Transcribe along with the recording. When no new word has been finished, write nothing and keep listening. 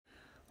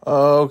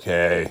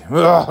Okay.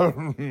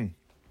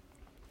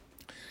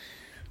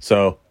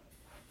 So,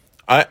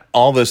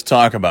 all this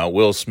talk about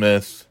Will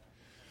Smith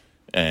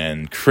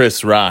and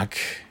Chris Rock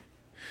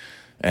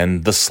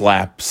and the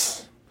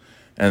slaps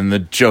and the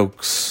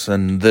jokes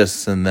and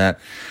this and that.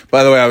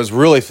 By the way, I was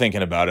really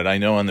thinking about it. I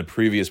know on the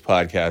previous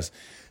podcast,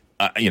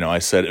 I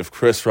said if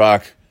Chris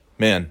Rock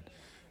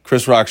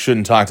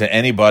shouldn't talk to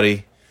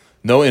anybody,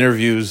 no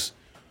interviews,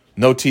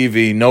 no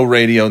TV, no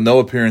radio, no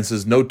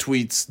appearances, no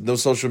tweets, no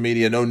social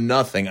media, no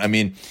nothing. I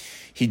mean,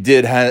 he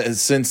did have,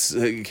 since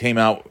it came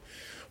out,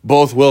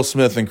 both Will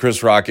Smith and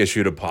Chris Rock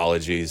issued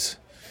apologies.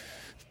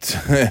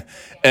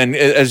 And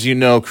as you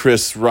know,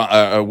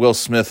 Will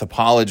Smith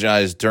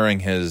apologized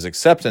during his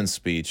acceptance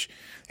speech.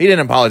 He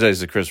didn't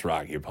apologize to Chris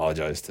Rock. He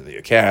apologized to the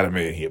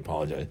Academy. He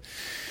apologized.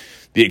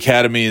 The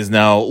Academy is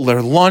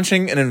they're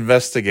launching an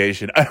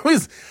investigation.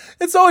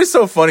 It's always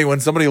so funny when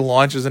somebody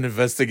launches an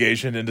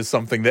investigation into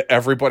something that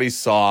everybody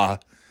saw.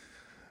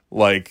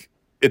 Like,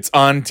 it's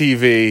on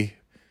TV.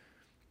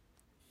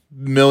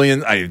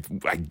 I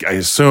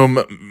assume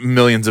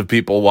millions of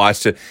people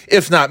watched it.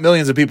 If not,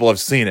 millions of people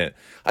have seen it.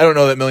 I don't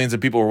know that millions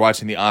of people were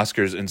watching the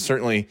Oscars, and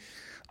certainly,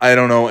 I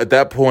don't know, at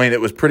that point,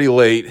 it was pretty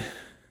late.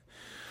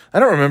 I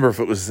don't remember if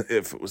it was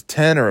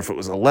 10 or if it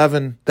was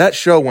 11. That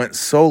show went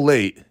so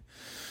late.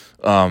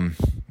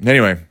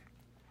 Anyway,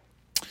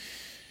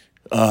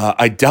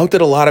 I doubt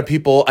that a lot of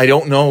people, I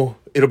don't know,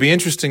 it'll be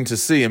interesting to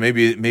see, and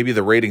maybe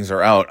the ratings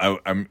are out.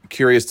 I'm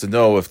curious to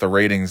know if the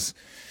ratings,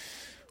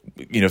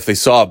 if they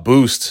saw a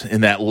boost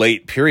in that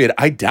late period.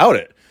 I doubt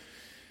it.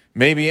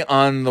 Maybe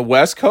on the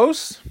West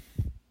Coast?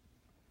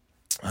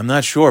 I'm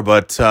not sure,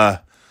 but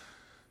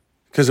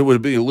because it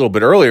would be a little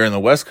bit earlier in the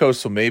West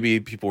Coast, so maybe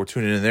people were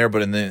tuning in there.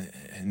 But in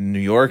New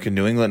York and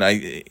New England,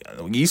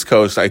 East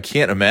Coast, I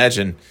can't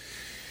imagine.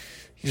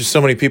 Just so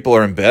many people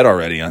are in bed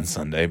already on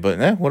Sunday. But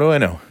what do I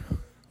know?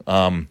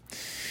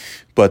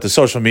 But the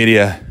social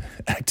media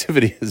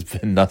activity has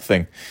been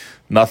nothing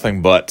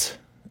but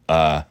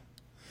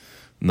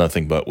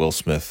Will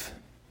Smith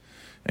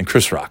and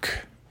Chris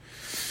Rock.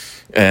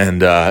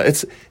 And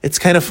it's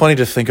kind of funny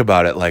to think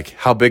about it, like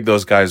how big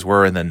those guys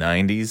were in the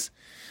 90s.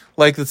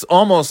 Like it's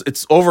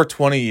over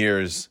 20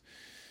 years.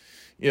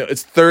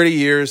 It's 30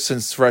 years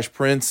since Fresh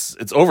Prince.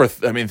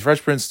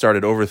 Fresh Prince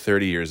started over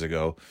 30 years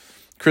ago.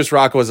 Chris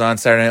Rock was on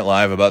Saturday Night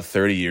Live about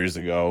 30 years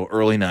ago,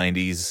 early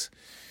 90s.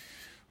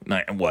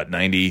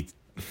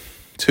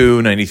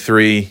 92,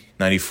 93,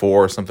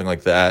 94, something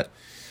like that.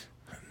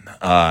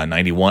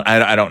 91.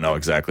 I don't know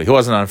exactly. He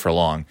wasn't on for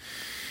long.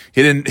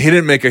 He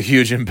didn't make a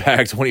huge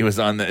impact when he was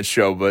on that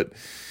show, but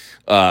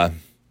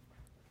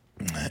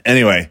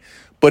anyway,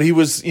 but he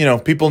was,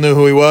 people knew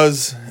who he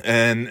was,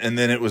 and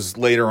then it was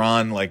later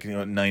on, like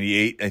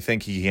 98, I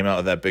think he came out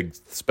with that big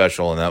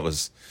special, and that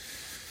was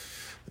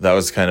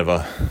kind of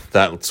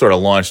that sort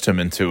of launched him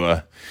into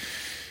a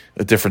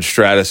different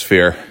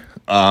stratosphere.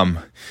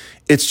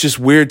 It's just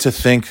weird to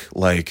think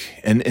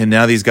and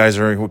now these guys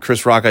are,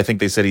 Chris Rock, I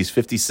think they said he's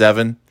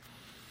 57.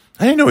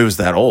 I didn't know he was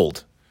that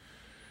old.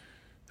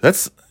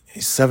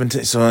 He's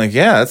 17. So I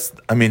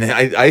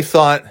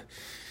thought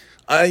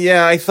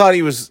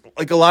he was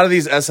like a lot of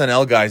these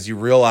SNL guys. You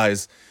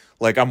realize,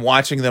 I'm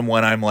watching them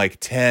when I'm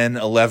 10,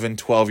 11,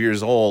 12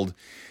 years old.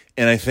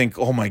 And I think,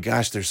 oh my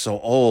gosh, they're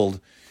so old.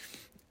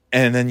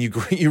 And then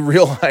you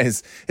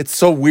realize it's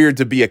so weird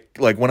to be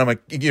when I'm a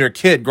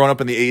kid growing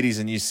up in the 80s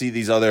and you see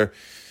these other,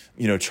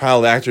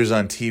 child actors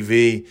on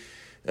TV.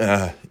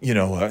 I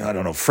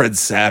don't know, Fred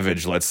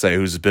Savage, let's say,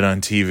 who's been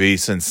on TV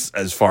since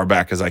as far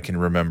back as I can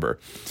remember.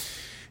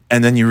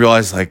 And then you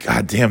realize,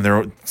 God damn,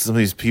 some of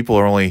these people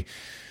are only,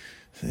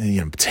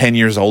 10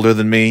 years older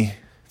than me,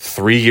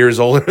 3 years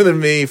older than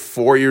me,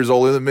 4 years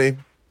older than me.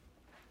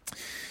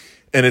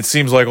 And it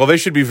seems like, well, they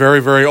should be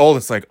very, very old.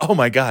 It's like, oh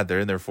my God, they're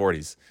in their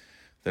 40s.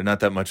 They're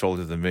not that much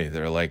older than me.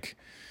 They're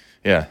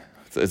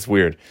it's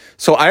weird.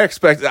 So I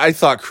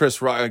thought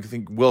Chris Rock, I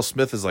think Will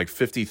Smith is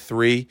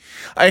 53.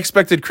 I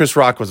expected Chris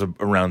Rock was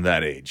around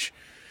that age.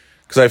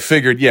 Because I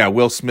figured,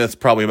 Will Smith's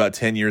probably about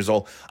 10 years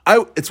old.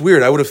 It's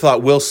weird. I would have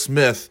thought Will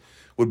Smith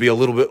would be a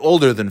little bit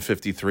older than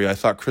 53. I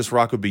thought Chris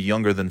Rock would be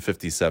younger than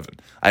 57.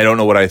 I don't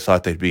know what I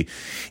thought they'd be.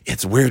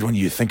 It's weird when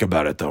you think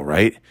about it, though,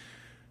 right?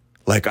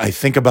 I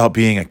think about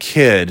being a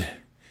kid,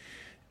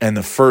 and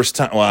the first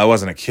time, well, I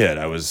wasn't a kid.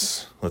 I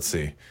was, let's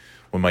see,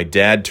 when my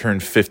dad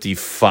turned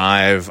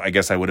 55, I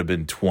guess I would have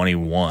been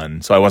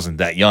 21. So I wasn't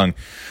that young.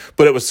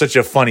 But it was such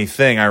a funny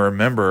thing. I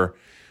remember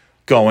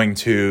going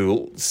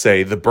to,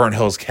 say, the Burnt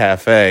Hills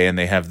Cafe, and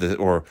they have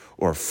or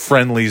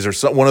Friendly's or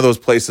one of those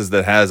places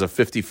that has a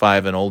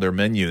 55 and older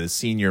menu, the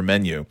senior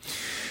menu.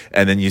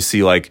 And then you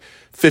see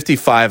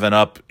 55 and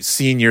up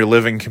senior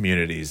living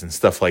communities and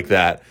stuff like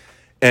that.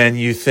 And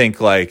you think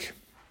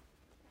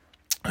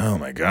oh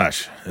my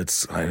gosh,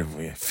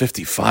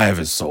 55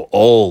 is so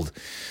old.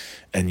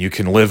 And you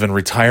can live in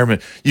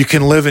retirement. You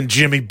can live in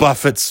Jimmy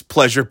Buffett's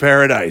pleasure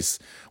paradise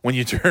when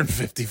you turn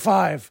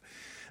 55.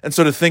 And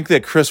so to think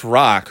that Chris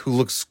Rock, who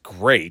looks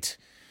great,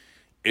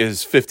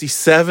 is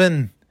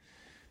 57,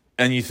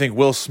 and you think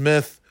Will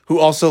Smith, who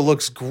also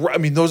looks great. I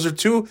mean, these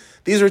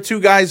are two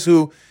guys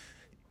who,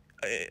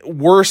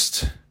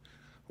 worst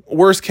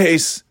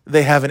case,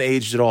 they haven't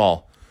aged at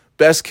all.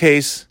 Best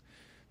case,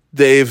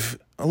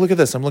 look at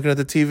this. I'm looking at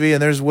the TV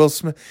and there's Will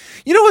Smith.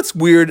 You know what's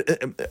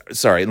weird?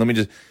 Sorry, let me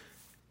just,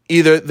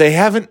 either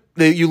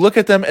you look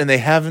at them and they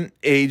haven't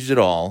aged at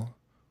all,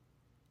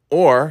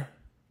 or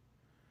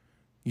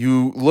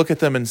you look at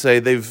them and say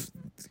they've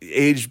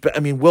aged.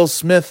 I mean, Will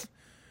Smith,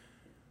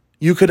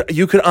 you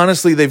could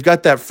honestly, they've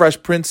got that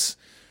Fresh Prince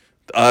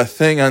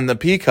thing on the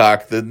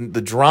Peacock,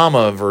 the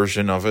drama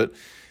version of it.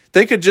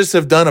 They could just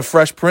have done a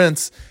Fresh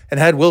Prince and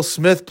had Will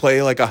Smith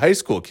play like a high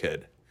school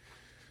kid.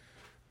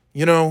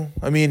 You know,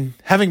 I mean,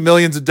 having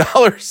millions of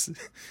dollars.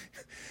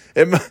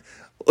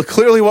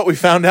 Clearly what we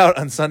found out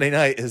on Sunday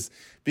night is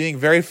being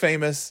very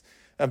famous,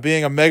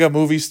 being a mega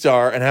movie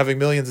star and having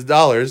millions of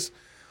dollars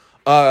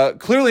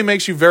clearly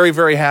makes you very,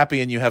 very happy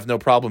and you have no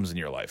problems in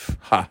your life.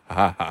 Ha,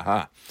 ha,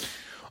 ha,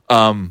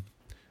 ha.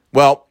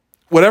 Well,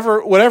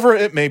 whatever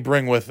it may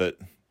bring with it,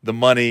 the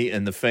money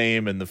and the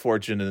fame and the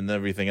fortune and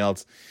everything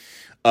else,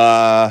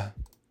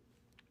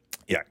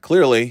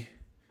 clearly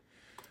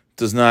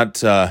does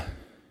not...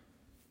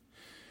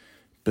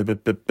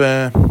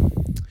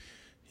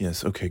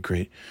 Yes, okay,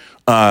 great.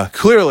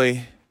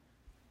 Clearly,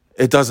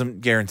 it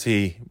doesn't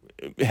guarantee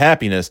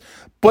happiness.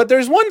 But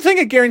there's one thing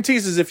it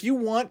guarantees is if you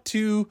want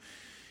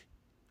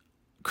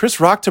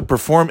Chris Rock to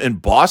perform in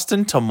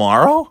Boston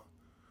tomorrow?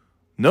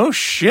 No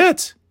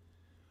shit.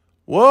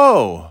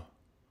 Whoa.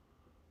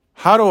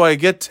 How do I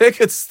get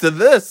tickets to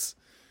this?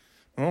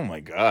 Oh my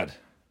God.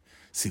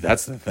 See,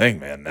 that's the thing,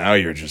 man. Now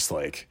you're just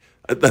like,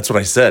 that's what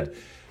I said.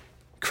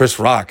 Chris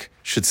Rock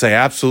should say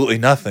absolutely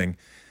nothing.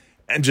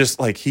 And just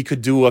like he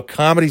could do a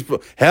comedy.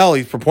 Hell,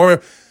 he's performing.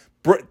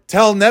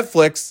 Tell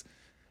Netflix,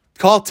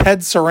 call Ted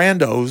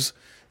Sarandos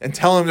and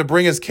tell him to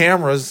bring his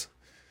cameras,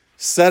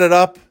 set it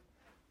up.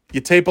 You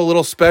tape a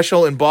little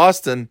special in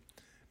Boston.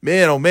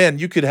 Man, oh man,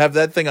 you could have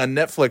that thing on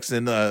Netflix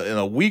in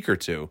a week or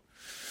two.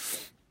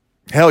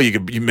 Hell, you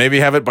maybe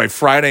have it by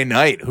Friday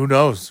night. Who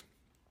knows?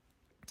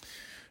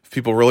 If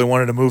people really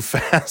wanted to move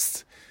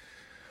fast.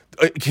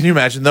 Can you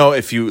imagine though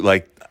if you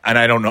like? And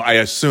I don't know. I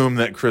assume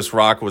that Chris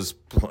Rock was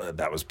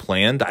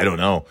planned. I don't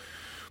know,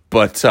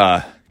 but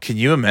can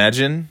you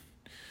imagine?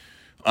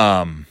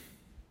 Can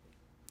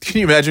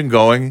you imagine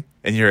going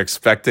and you're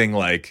expecting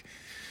like,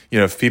 you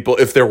know,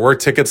 if there were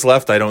tickets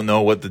left, I don't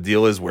know what the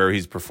deal is where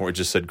he's performed.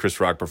 Just said Chris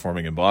Rock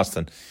performing in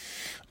Boston,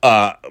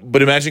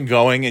 but imagine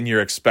going and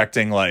you're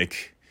expecting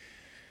like,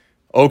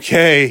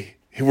 okay,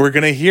 we're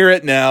gonna hear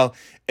it now,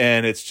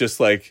 and it's just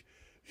like,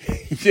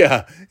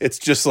 yeah, it's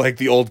just like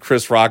the old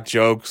Chris Rock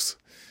jokes.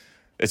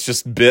 It's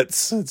just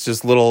bits. It's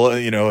just little,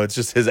 you know, it's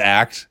just his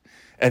act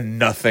and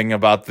nothing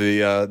about the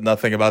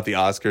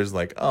Oscars.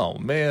 Like, oh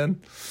man.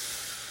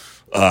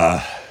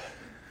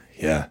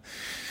 Yeah.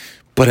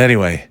 But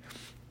anyway,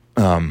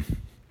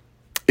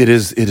 it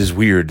is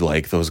weird.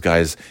 Like those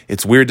guys,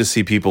 it's weird to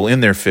see people in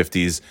their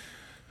 50s,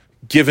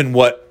 given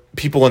what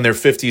people in their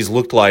 50s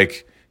looked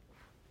like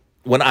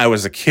when I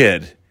was a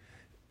kid.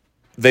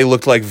 They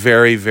looked like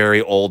very,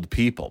 very old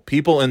people.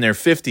 People in their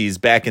 50s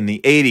back in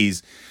the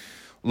 80s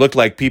looked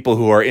like people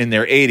who are in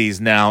their 80s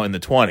now in the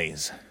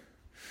 20s.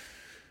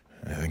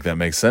 I think that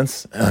makes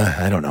sense.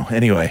 I don't know.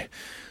 Anyway,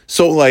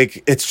 so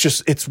like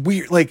it's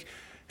weird. Like,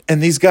 and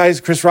these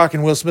guys, Chris Rock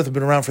and Will Smith, have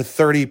been around for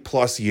 30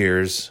 plus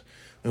years.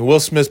 And Will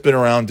Smith's been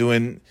around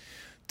doing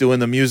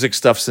the music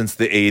stuff since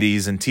the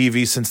 80s and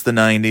TV since the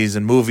 90s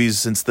and movies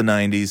since the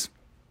 90s.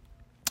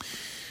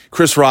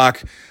 Chris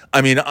Rock,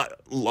 I mean,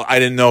 I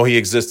didn't know he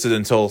existed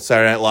until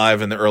Saturday Night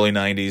Live in the early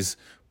 90s.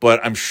 But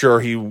I'm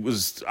sure he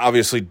was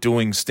obviously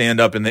doing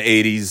stand-up in the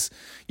 80s.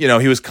 You know,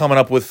 he was coming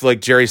up with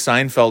like Jerry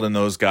Seinfeld and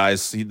those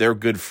guys. They're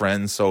good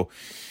friends, so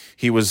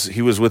he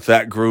was with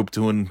that group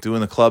doing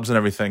the clubs and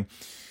everything.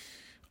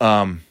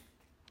 And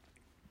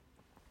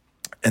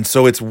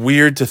so it's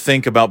weird to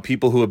think about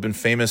people who have been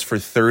famous for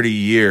 30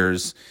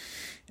 years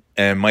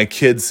and my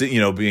kids,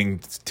 you know, being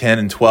 10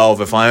 and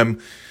 12. If I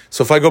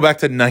go back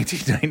to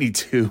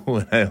 1992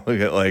 and I look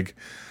at like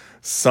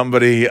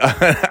somebody,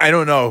 I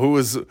don't know who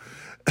was...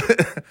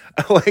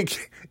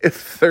 like if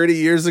 30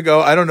 years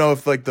ago, I don't know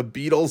if like the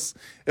Beatles,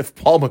 if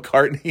Paul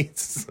McCartney,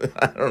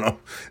 I don't know,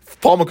 if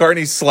Paul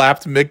McCartney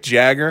slapped Mick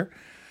Jagger,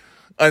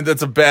 and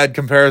that's a bad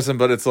comparison,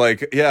 but it's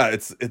like, yeah,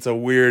 it's a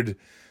weird,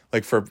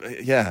 like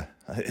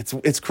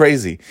it's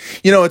crazy.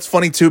 You know, it's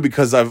funny too,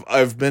 because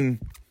I've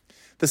been,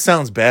 this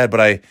sounds bad,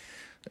 but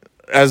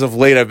as of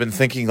late, I've been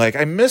thinking like,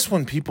 I miss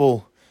when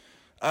people,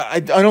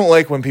 I don't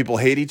like when people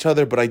hate each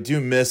other, but I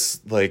do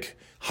miss like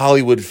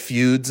Hollywood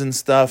feuds and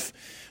stuff.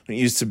 It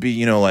used to be,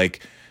 you know,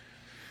 like,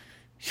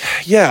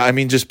 yeah, I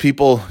mean, just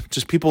people,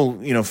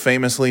 you know,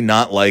 famously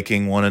not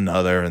liking one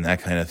another and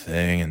that kind of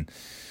thing.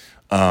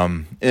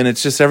 And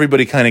it's just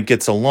everybody kind of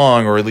gets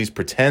along, or at least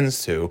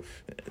pretends to.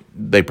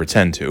 They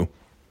pretend to.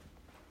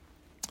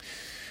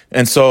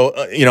 And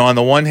so, you know, on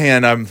the one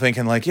hand, I'm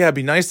thinking like, yeah, it'd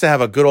be nice to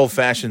have a good old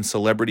fashioned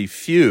celebrity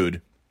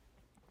feud.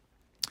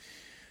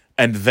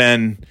 And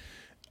then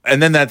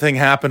that thing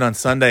happened on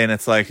Sunday, and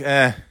it's like,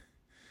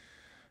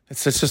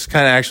 It's just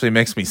kind of actually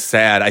makes me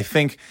sad. I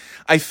think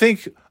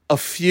a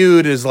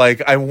feud is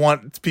like, I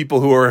want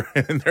people who are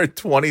in their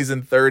 20s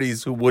and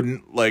 30s who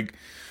wouldn't like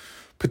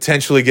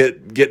potentially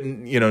get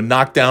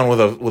knocked down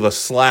with a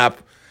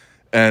slap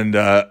and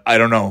I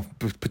don't know,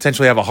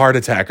 potentially have a heart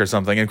attack or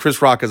something. And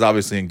Chris Rock is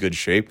obviously in good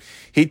shape.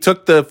 He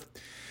took the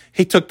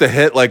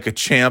hit like a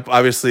champ.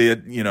 Obviously,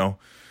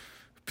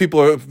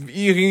 people are,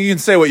 you can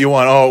say what you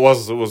want. Oh,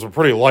 it was a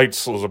pretty light,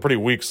 it was a pretty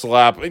weak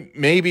slap.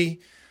 Maybe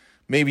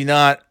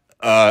not.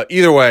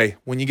 Either way,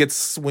 when you get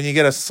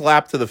a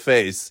slap to the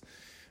face,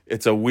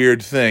 it's a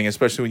weird thing,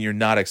 especially when you're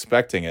not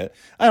expecting it.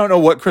 I don't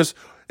know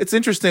it's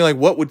interesting. Like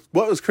what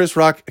was Chris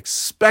Rock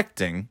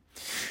expecting?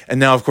 And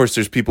now, of course,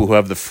 there's people who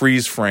have the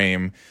freeze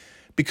frame,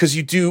 because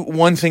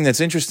one thing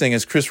that's interesting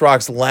is Chris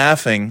Rock's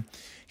laughing.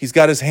 He's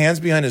got his hands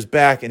behind his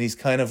back and he's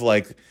kind of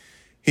like,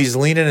 he's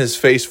leaning his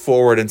face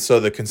forward. And so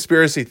the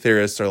conspiracy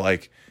theorists are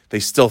like, they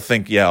still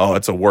think,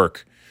 it's a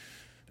work.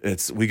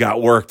 We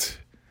got worked.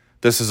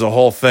 This is a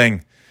whole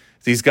thing.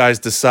 These guys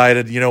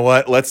decided, you know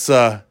what? Let's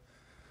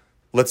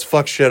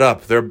fuck shit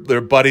up.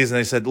 They're buddies, and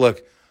they said,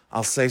 "Look,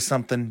 I'll say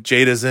something.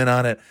 Jada's in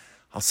on it.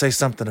 I'll say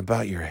something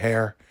about your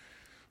hair,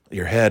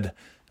 your head.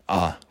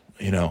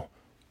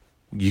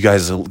 You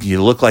guys,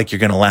 you look like you're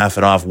gonna laugh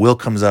it off." Will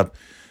comes up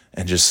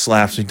and just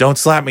slaps me. Don't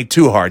slap me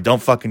too hard.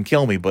 Don't fucking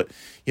kill me. But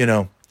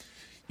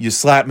you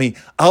slap me,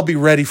 I'll be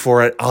ready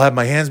for it. I'll have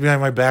my hands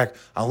behind my back.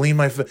 I'll lean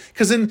my foot.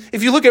 Because then,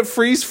 if you look at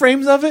freeze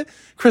frames of it,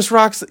 Chris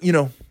Rock's,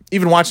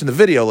 even watching the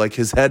video, like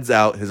his head's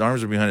out, his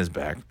arms are behind his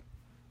back.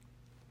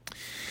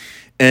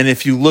 And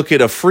if you look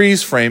at a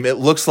freeze frame, it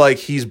looks like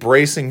he's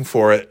bracing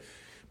for it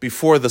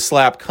before the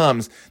slap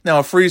comes. Now,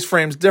 a freeze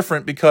frame's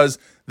different because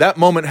that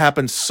moment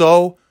happens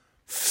so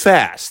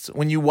fast.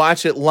 When you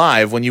watch it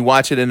live, when you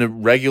watch it in a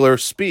regular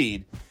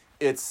speed,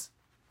 it's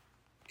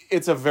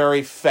a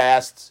very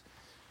fast,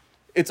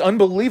 it's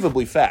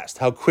unbelievably fast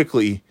how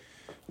quickly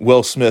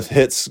Will Smith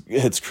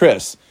hits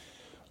Chris.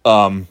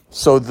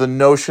 So the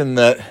notion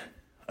that,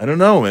 I don't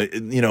know,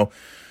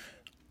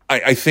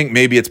 I think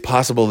maybe it's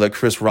possible that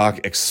Chris Rock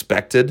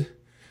expected,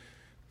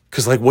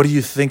 because like, what do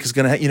you think is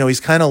going to, he's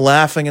kind of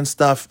laughing and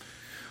stuff,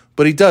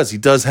 but he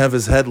does have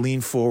his head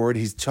lean forward.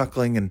 He's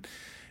chuckling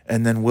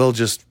and then Will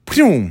just,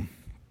 boom,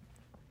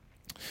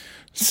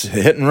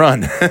 hit and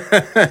run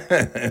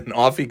and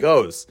off he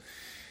goes.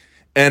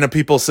 And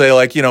people say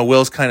like,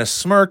 Will's kind of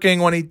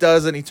smirking when he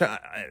does it.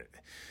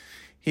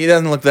 He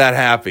doesn't look that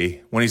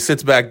happy when he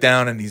sits back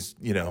down and he's,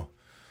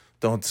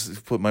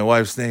 don't put my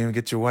wife's name,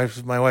 get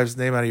my wife's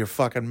name out of your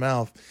fucking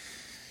mouth.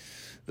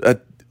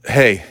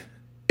 Hey,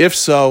 if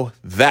so,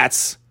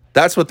 that's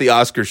what the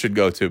Oscar should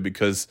go to,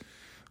 because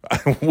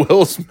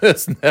Will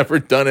Smith's never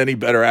done any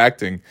better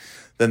acting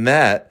than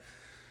that.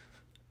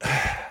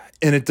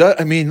 And it does,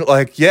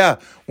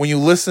 when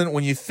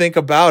you think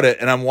about it,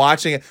 and I'm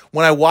watching it,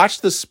 when I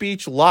watched the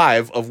speech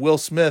live of Will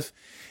Smith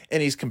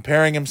and he's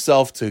comparing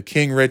himself to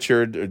King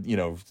Richard,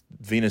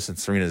 Venus and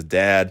Serena's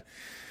dad,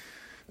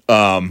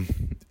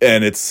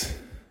 and it's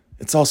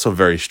also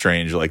very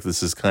strange. Like,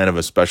 this is kind of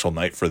a special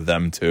night for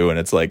them too. And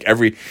it's like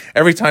every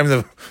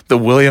time the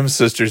Williams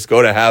sisters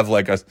go to have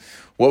like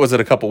what was it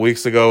a couple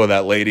weeks ago?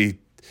 That lady,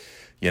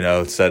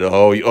 said,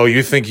 oh,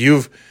 you think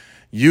you've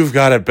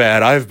got it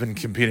bad. I've been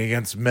competing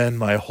against men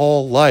my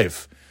whole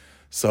life.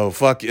 So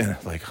fuck you.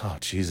 Like, oh,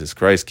 Jesus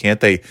Christ.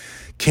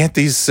 Can't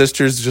these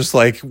sisters just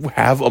like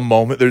have a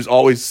moment? There's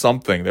always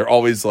something. They're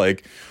always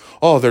like,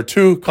 oh, they're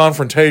too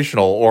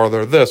confrontational, or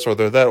they're this, or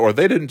they're that, or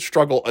they didn't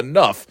struggle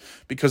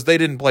enough because they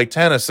didn't play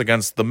tennis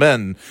against the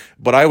men,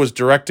 but I was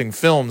directing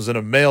films in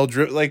a male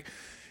like,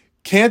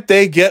 can't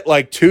they get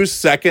like 2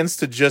 seconds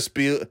to just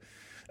be,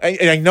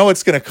 I know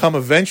it's going to come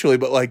eventually,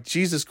 but like,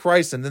 Jesus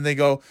Christ. And then they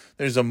go,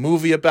 there's a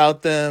movie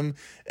about them,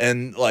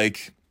 and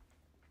like,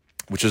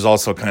 which is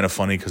also kind of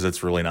funny because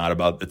it's really not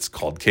about, it's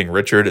called King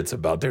Richard. It's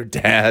about their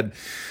dad.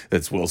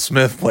 It's Will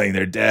Smith playing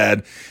their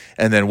dad.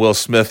 And then Will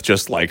Smith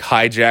just like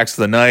hijacks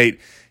the night.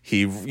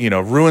 He,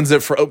 ruins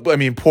it for, poor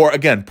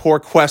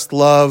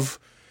Questlove.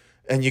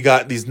 And you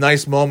got these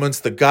nice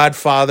moments, the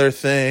Godfather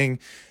thing.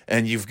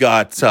 And you've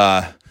got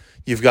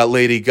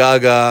Lady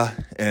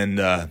Gaga and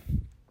Liza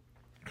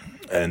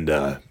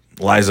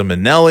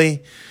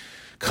Minnelli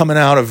coming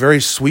out, a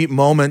very sweet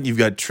moment. You've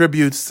got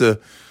tributes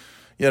to,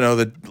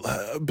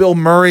 Bill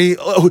Murray.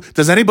 Oh,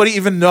 does anybody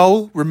even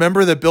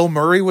remember that Bill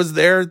Murray was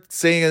there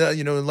saying,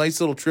 a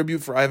nice little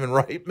tribute for Ivan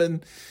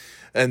Reitman,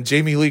 and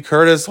Jamie Lee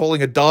Curtis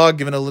holding a dog,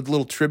 giving a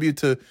little tribute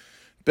to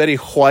Betty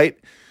White.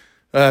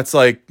 It's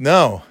like,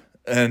 no.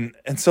 And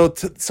so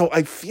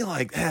I feel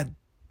like that,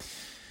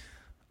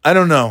 I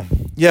don't know.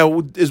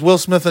 Yeah. Is Will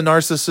Smith a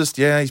narcissist?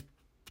 Yeah,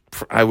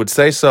 I would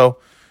say so.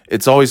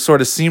 It's always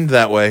sort of seemed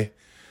that way,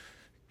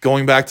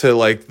 going back to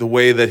like the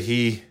way that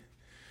he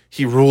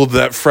ruled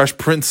that Fresh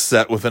Prince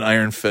set with an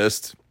iron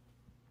fist.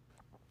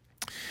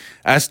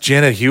 Ask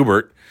Janet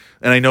Hubert,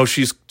 and I know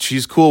she's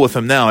cool with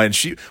him now. And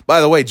by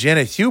the way,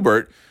 Janet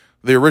Hubert,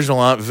 the original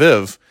Aunt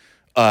Viv,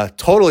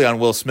 totally on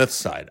Will Smith's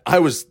side.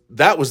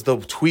 That was the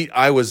tweet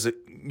I was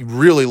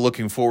really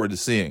looking forward to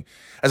seeing.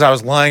 as I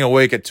was lying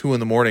awake at 2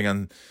 a.m.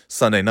 on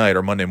Sunday night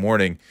or Monday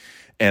morning,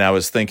 and I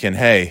was thinking,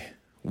 hey,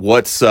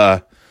 what's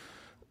I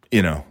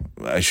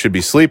should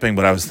be sleeping,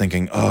 but I was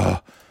thinking,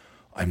 I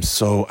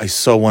so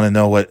want to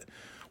know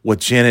what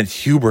Janet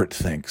Hubert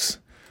thinks.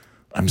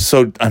 I'm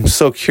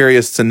so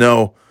curious to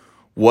know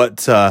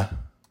what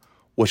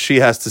she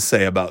has to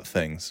say about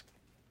things.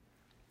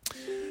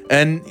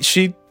 And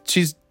she's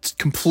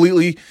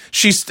completely,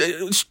 she's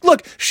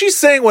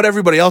saying what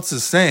everybody else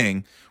is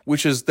saying,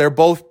 which is they're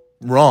both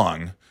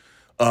wrong.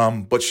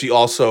 But she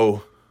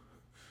also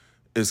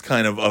is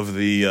kind of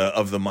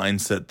the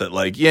mindset that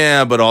like,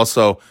 yeah, but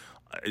also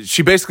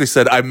she basically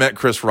said, I met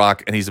Chris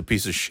Rock and he's a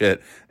piece of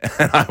shit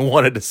and I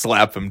wanted to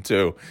slap him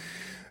too.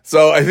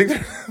 So I think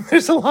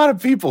there's a lot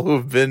of people who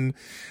have been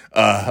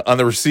on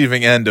the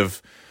receiving end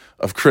of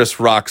Chris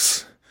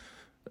Rock's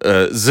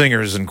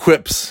zingers and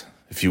quips,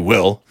 if you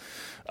will.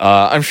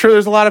 I'm sure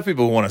there's a lot of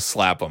people who want to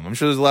slap him. I'm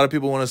sure there's a lot of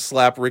people who want to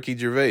slap Ricky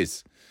Gervais.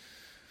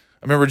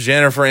 I remember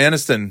Jennifer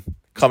Aniston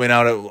coming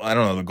out at, I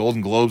don't know, the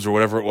Golden Globes or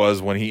whatever it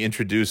was when he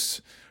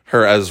introduced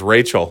her as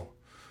Rachel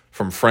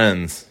from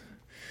Friends.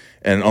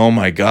 And oh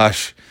my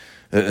gosh,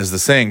 as the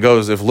saying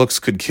goes, if looks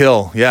could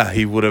kill, yeah,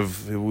 we would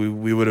have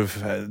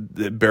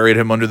buried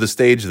him under the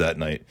stage that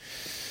night.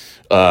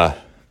 But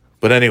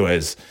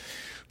anyways,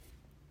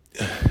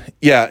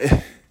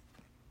 yeah,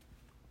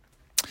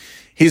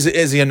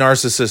 is he a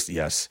narcissist?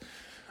 Yes.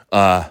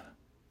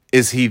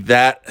 Is he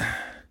that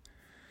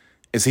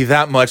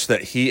much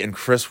that he and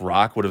Chris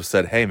Rock would have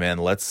said, hey man,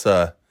 let's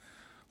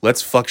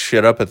fuck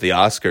shit up at the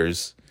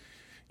Oscars.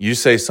 You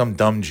say some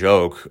dumb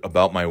joke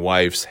about my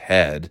wife's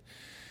head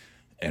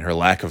and her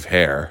lack of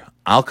hair.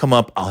 I'll come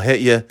up, I'll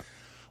hit you.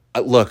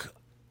 Look,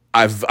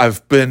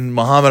 I've been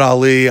Muhammad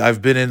Ali.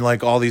 I've been in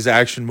like all these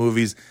action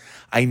movies.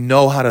 I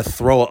know how to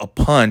throw a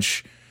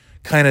punch,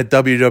 kind of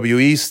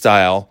WWE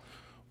style,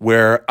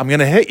 where I'm going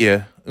to hit you.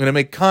 I'm going to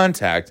make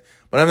contact,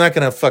 but I'm not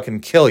going to fucking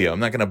kill you. I'm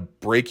not going to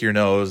break your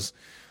nose.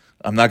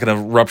 I'm not going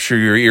to rupture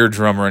your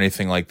eardrum or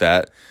anything like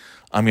that.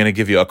 I'm going to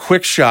give you a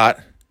quick shot.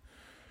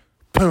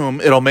 Boom.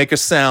 It'll make a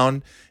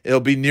sound. It'll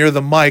be near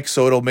the mic,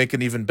 so it'll make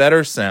an even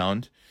better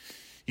sound.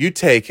 You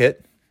take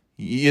it.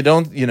 You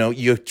don't,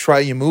 you try,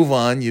 you move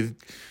on.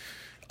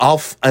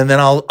 I'll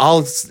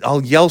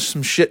yell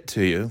some shit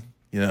to you.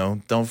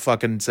 Don't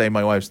fucking say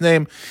my wife's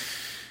name.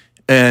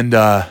 And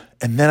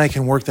then I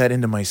can work that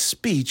into my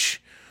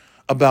speech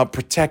about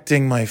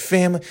protecting my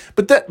family.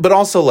 But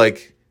also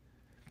like,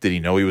 did he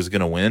know he was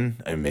going to win?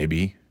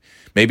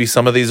 Maybe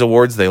some of these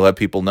awards, they let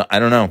people know. I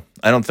don't know.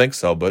 I don't think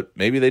so, but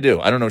maybe they do.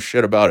 I don't know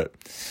shit about it.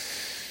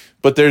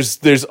 But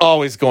there's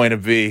always going to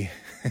be,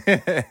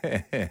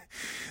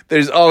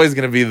 there's always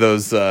going to be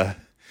those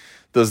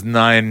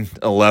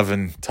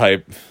 9/11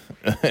 type,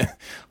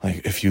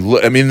 like if you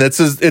look, I mean, it's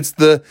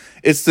the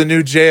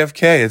new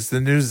JFK. It's the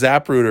new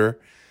Zapruder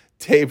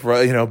tape,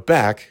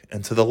 back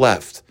and to the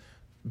left,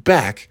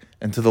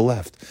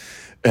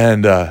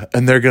 and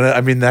they're gonna.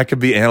 I mean, that could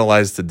be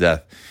analyzed to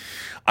death.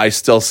 I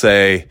still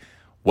say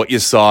what you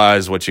saw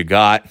is what you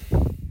got.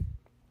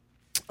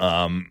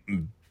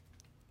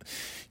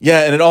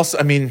 Yeah, and it also,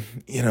 I mean,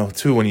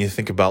 too, when you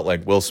think about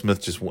like Will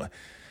Smith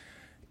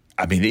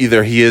I mean,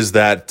 either he is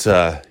that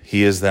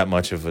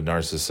much of a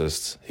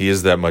narcissist, he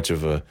is that much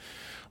of a,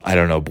 I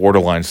don't know,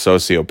 borderline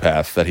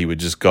sociopath that he would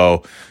just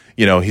go,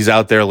 he's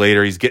out there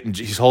later,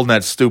 he's holding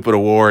that stupid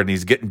award and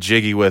he's getting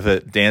jiggy with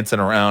it, dancing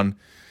around.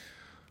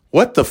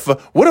 What a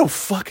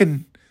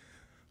fucking,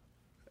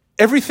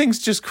 everything's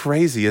just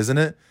crazy, isn't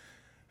it?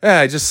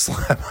 Yeah, I just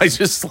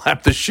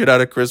slapped the shit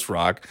out of Chris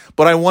Rock,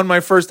 but I won my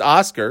first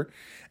Oscar,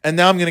 and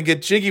now I'm going to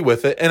get jiggy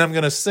with it, and I'm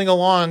going to sing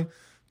along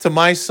to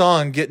my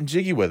song, Getting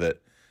Jiggy With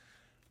It.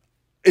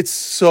 It's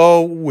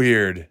so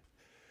weird.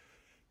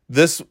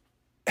 It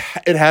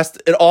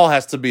all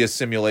has to be a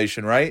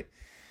simulation, right?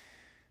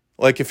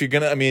 Like if you're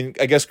going to, I mean,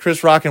 I guess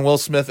Chris Rock and Will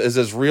Smith is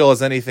as real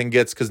as anything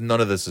gets because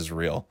none of this is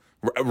real.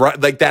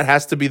 Right? Like that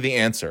has to be the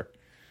answer.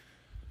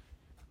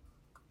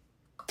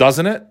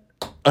 Doesn't it?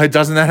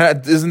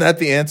 Isn't that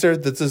the answer?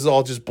 This is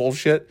all just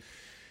bullshit.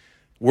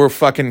 We're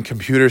fucking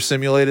computer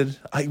simulated.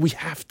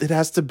 It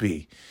has to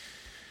be.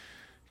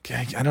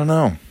 Okay, I don't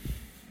know.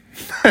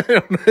 I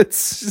don't know.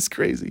 It's just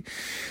crazy.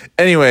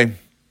 Anyway,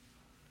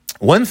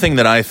 one thing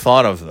that I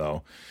thought of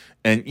though,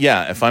 and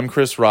yeah, if I'm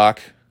Chris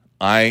Rock,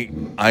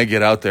 I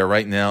get out there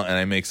right now and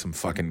I make some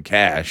fucking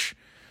cash.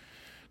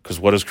 Because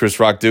what does Chris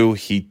Rock do?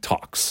 He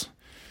talks.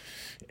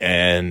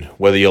 And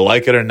whether you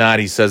like it or not,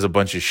 he says a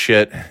bunch of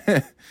shit.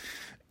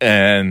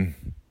 And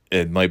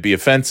it might be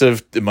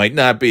offensive. It might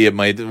not be. It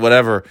might,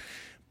 whatever.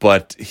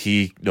 But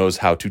he knows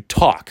how to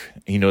talk.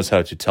 He knows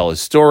how to tell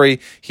his story.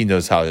 He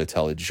knows how to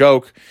tell a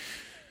joke.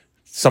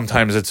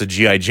 Sometimes it's a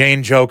G.I.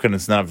 Jane joke and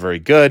it's not very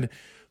good.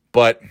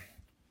 But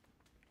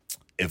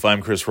if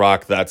I'm Chris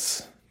Rock,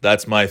 that's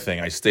my thing.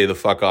 I stay the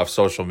fuck off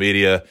social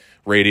media,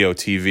 radio,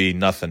 TV,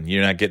 nothing.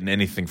 You're not getting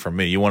anything from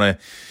me. You want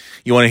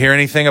to hear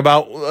anything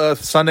about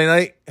Sunday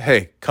night?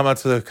 Hey, come out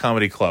to the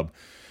comedy club.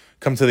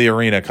 Come to the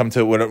arena. Come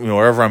to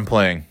wherever I'm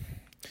playing.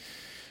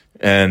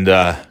 And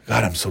God,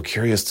 I'm so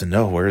curious to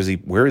know where is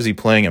he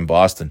playing in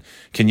Boston?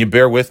 Can you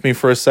bear with me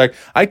for a sec?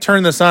 I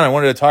turned this on. I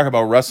wanted to talk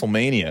about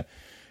WrestleMania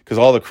because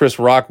all the Chris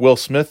Rock, Will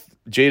Smith,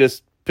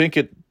 Jada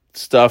Pinkett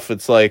stuff.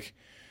 It's like,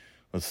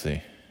 let's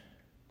see.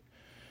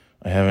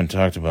 I haven't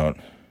talked about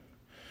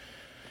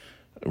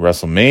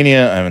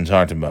WrestleMania. I haven't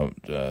talked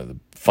about the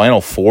Final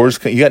Fours.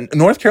 You got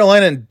North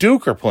Carolina and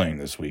Duke are playing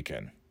this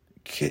weekend.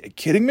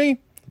 Kidding me?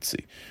 Let's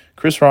see.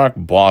 Chris Rock,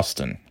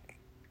 Boston.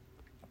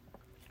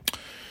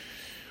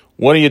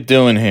 What are you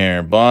doing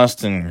here?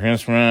 Boston,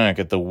 Chris Rock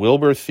at the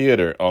Wilbur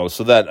Theater. Oh,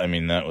 so that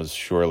was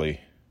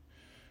surely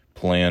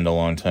planned a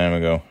long time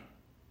ago.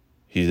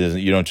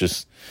 You don't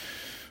just,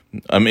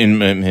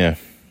 yeah,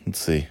 let's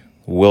see.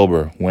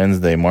 Wilbur,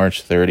 Wednesday,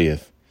 March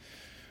 30th.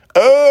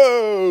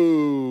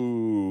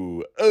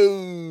 Oh,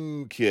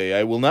 okay.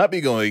 I will not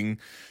be going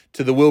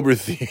to the Wilbur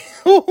Theater.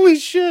 Holy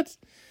shit.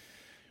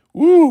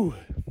 Woo.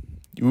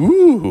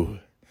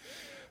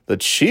 The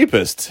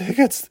cheapest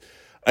tickets.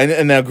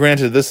 And now,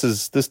 granted,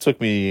 this took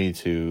me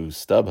to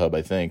StubHub,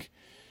 I think.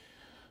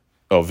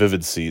 Oh,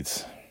 Vivid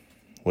Seats.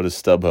 What is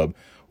StubHub?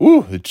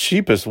 Ooh, the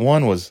cheapest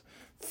one was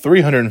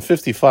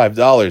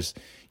 $355.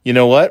 You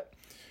know what?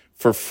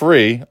 For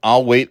free,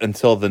 I'll wait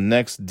until the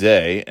next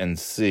day and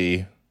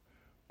see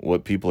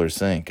what people are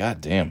saying.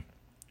 God damn.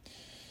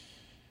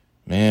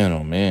 Man,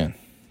 oh man.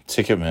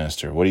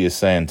 Ticketmaster. What are you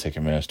saying,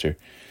 Ticketmaster?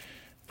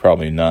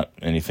 Probably not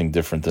anything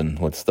different than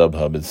what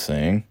StubHub is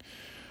saying.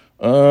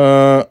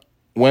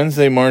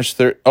 Wednesday, March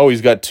 3rd. Oh,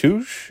 he's got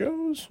 2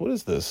 shows? What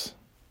is this?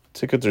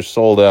 Tickets are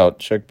sold out.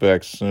 Check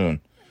back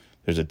soon.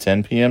 There's a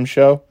 10 p.m.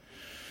 show?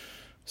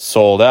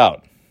 Sold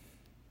out.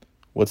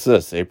 What's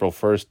this? April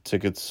 1st,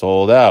 tickets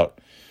sold out.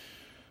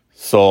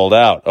 Sold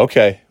out.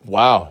 Okay.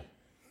 Wow.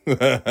 And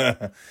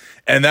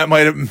that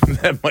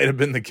might have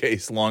been the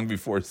case long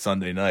before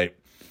Sunday night.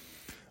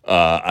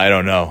 I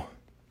don't know.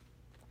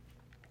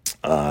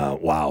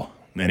 Wow.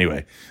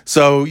 Anyway.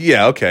 So,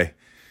 yeah, okay.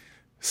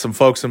 Some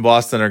folks in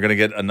Boston are going to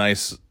get a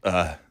nice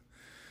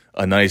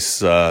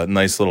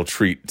little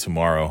treat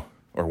tomorrow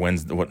or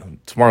Wednesday.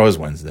 Tomorrow is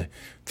Wednesday,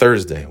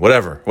 Thursday,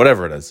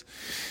 whatever it is.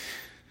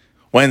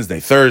 Wednesday,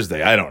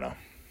 Thursday, I don't know.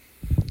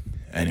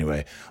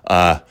 Anyway,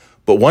 but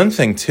one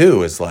thing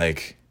too is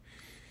like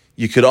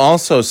you could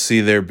also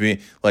see there be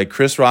like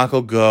Chris Rock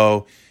will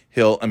go.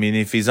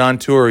 If he's on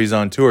tour, he's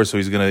on tour, so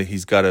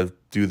he's got to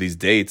do these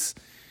dates.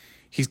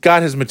 He's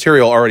got his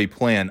material already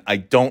planned. I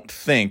don't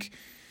think.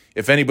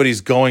 If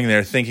anybody's going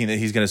there thinking that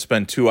he's going to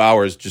spend 2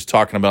 hours just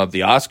talking about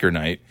the Oscar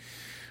night,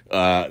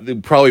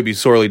 they'd probably be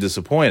sorely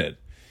disappointed.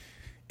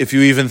 If you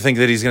even think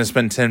that he's going to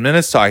spend 10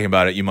 minutes talking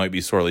about it, you might be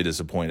sorely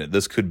disappointed.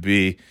 This could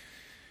be,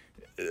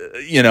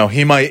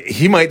 he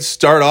might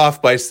start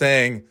off by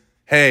saying,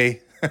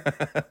 hey,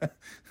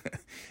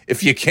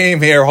 if you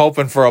came here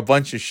hoping for a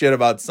bunch of shit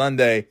about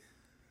Sunday,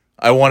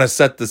 I want to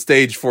set the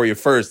stage for you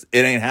first.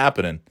 It ain't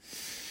happening.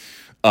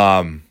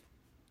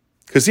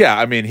 Because,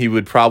 he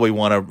would probably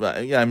want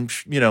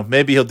to,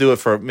 maybe he'll do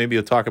it maybe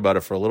he'll talk about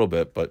it for a little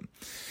bit, but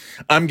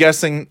I'm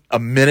guessing a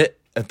minute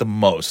at the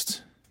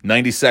most,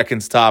 90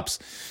 seconds tops.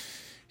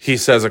 He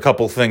says a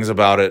couple things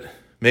about it,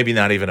 maybe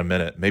not even a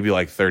minute, maybe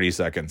like 30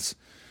 seconds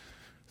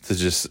to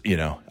just,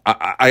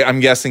 I'm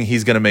guessing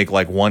he's going to make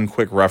like one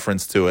quick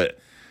reference to it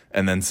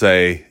and then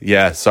say,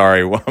 yeah,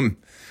 sorry,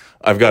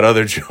 I've got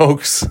other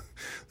jokes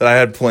that I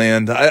had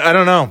planned. I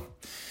don't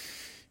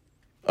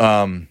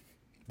know.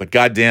 But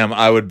goddamn,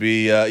 I would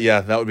be,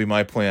 that would be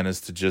my plan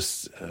is to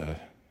just,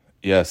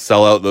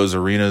 sell out those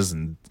arenas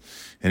and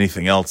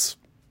anything else.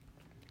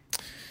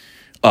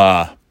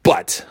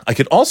 But I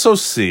could also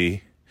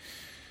see,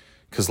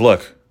 because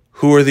look,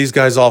 who are these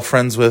guys all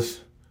friends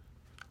with?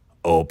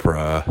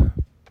 Oprah.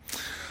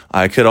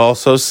 I could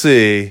also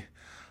see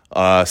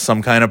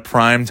some kind of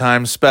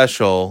primetime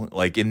special,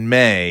 like in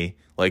May,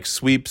 like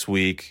Sweeps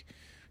Week,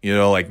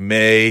 like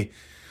May.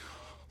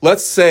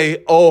 Let's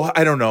say,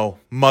 I don't know,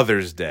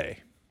 Mother's Day.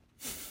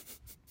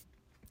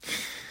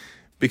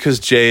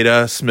 Because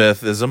Jada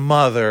Smith is a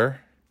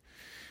mother,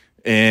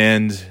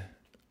 and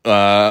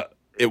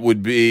it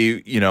would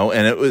be,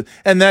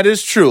 and that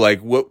is true.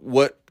 Like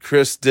what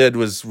Chris did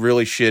was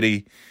really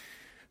shitty.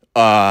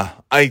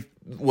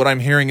 What I'm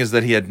hearing is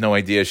that he had no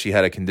idea she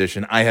had a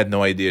condition. I had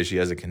no idea she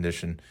has a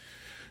condition.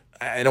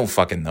 I don't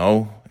fucking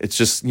know. It's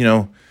just,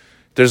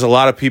 there's a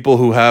lot of people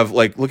who have,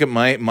 like, look at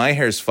my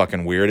hair's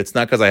fucking weird. It's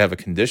not because I have a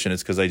condition.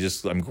 It's because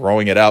I'm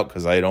growing it out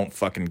because I don't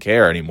fucking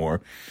care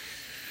anymore.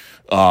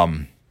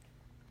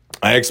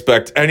 I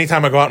expect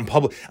anytime I go out in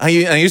public, I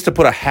used to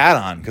put a hat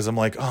on because I'm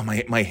like, oh,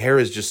 my hair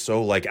is just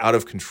so like out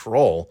of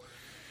control.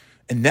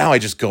 And now I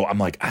just go, I'm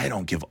like, I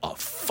don't give a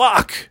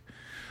fuck.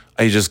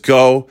 I just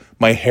go,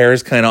 my hair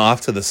is kind of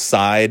off to the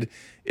side.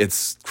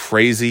 It's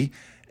crazy.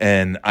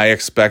 And I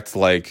expect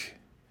like,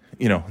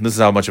 this is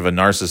how much of a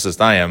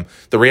narcissist I am.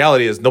 The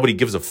reality is nobody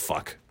gives a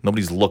fuck.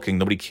 Nobody's looking.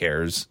 Nobody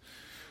cares.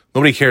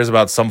 Nobody cares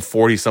about some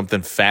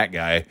 40-something fat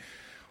guy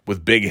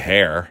with big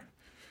hair.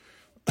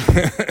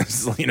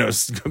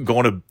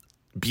 Going to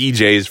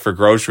BJ's for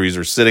groceries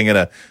or sitting in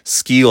a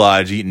ski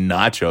lodge eating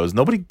nachos.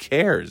 Nobody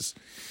cares.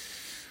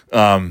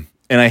 And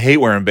I hate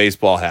wearing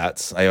baseball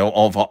hats.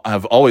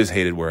 I've always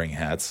hated wearing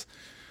hats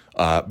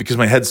because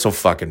my head's so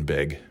fucking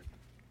big.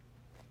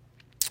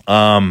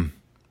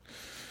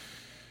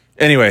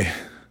 Anyway,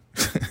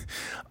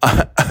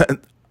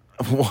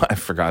 I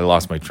forgot. I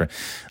lost my train.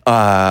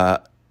 I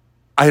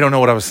don't know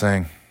what I was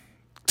saying.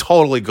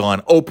 Totally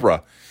gone.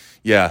 Oprah.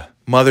 Yeah.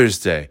 Mother's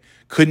Day.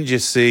 Couldn't you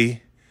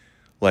see?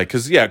 Like,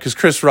 because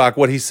Chris Rock,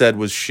 what he said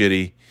was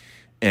shitty.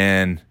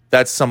 And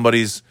that's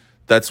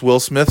Will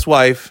Smith's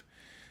wife.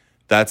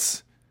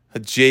 That's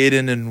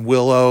Jaden and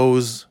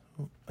Willow's.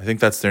 I think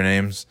that's their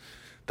names.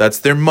 That's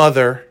their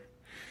mother.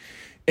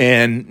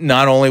 And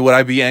not only would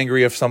I be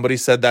angry if somebody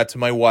said that to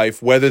my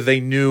wife, whether they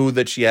knew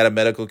that she had a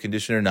medical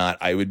condition or not,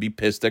 I would be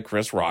pissed at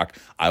Chris Rock.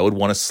 I would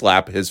want to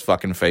slap his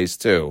fucking face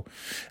too,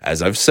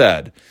 as I've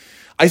said.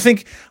 I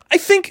think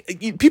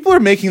people are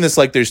making this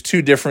like there's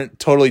two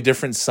totally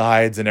different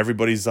sides and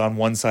everybody's on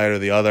one side or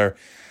the other.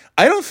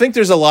 I don't think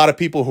there's a lot of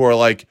people who are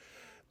like,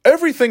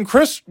 everything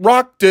Chris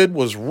Rock did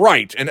was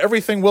right and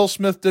everything Will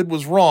Smith did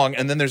was wrong.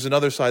 And then there's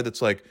another side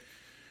that's like,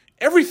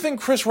 everything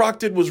Chris Rock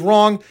did was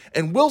wrong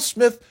and Will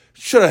Smith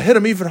should have hit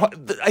him even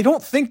harder.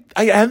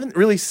 I haven't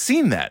really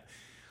seen that.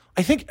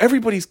 I think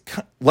everybody's,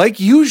 like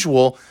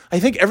usual, I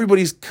think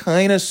everybody's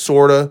kind of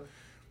sort of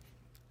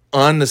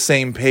on the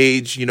same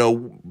page,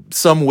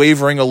 some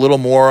wavering a little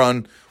more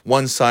on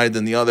one side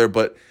than the other,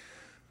 but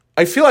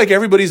I feel like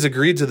everybody's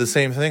agreed to the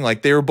same thing.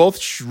 Like they were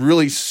both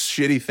really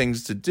shitty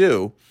things to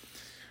do.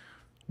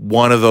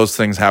 One of those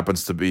things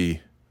happens to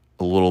be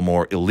a little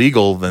more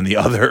illegal than the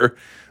other.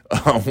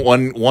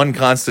 One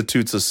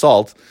constitutes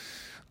assault.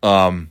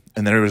 And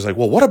then everybody's like,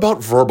 well, what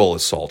about verbal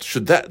assault?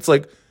 Should that, it's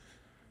like,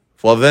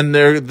 well, then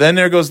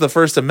there goes the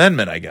First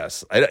Amendment, I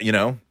guess.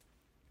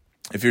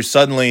 If you're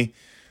suddenly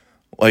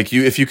like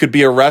if you could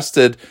be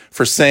arrested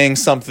for saying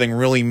something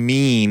really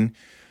mean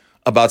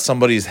about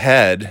somebody's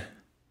head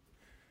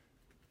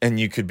and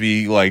you could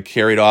be like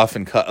carried off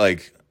and cut,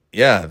 like,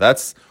 yeah,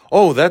 that's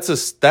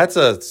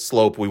a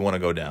slope we want to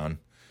go down.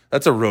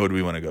 That's a road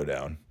we want to go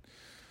down.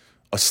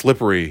 A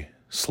slippery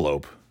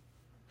slope.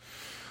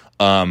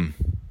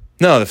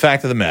 No, the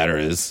fact of the matter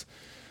is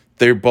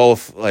they were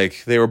both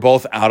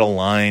out of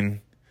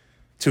line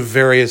to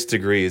various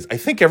degrees. I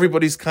think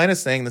everybody's kind of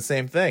saying the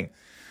same thing.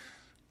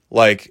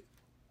 Like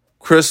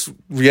first of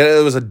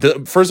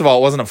all,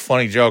 it wasn't a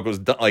funny joke. It was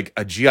like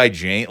a G.I.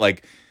 Jane.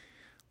 Like,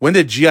 when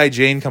did G.I.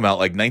 Jane come out?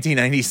 Like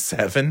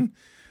 1997?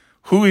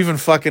 Who even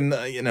fucking,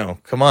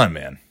 come on,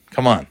 man.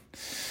 Come on.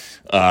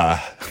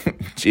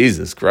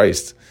 Jesus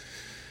Christ.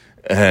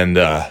 And,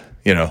 what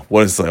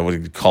do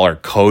you call her?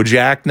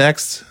 Kojak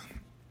next?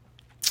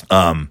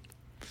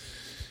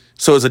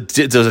 So it was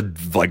a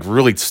like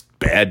really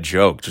bad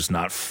joke, just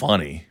not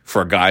funny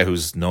for a guy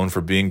who's known for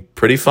being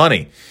pretty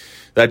funny.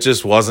 That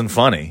just wasn't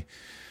funny.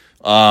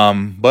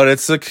 But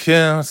it's the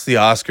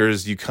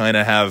Oscars. You kind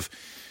of have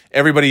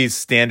everybody's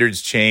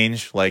standards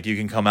change. Like you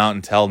can come out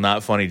and tell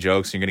not funny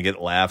jokes. You're going to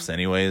get laughs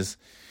anyways.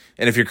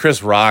 And if you're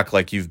Chris Rock,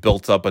 like you've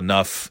built up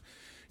enough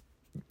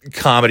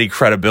comedy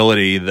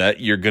credibility that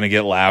you're going to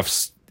get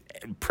laughs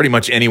pretty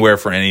much anywhere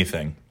for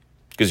anything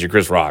because you're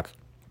Chris Rock.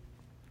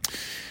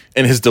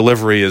 And his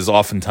delivery is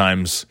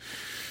oftentimes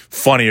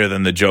funnier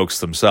than the jokes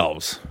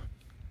themselves.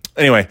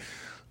 Anyway,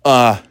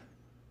 but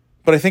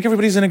I think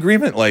everybody's in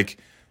agreement. Like,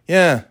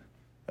 yeah,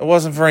 it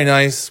wasn't very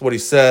nice what he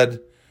said.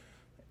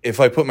 If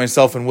I put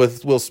myself in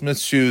with Will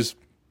Smith's shoes,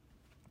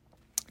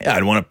 yeah,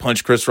 I'd want to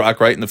punch Chris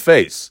Rock right in the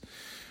face.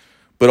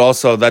 But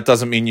also, that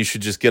doesn't mean you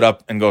should just get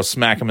up and go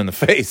smack him in the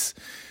face.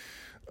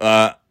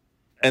 And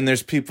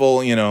there's people,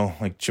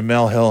 like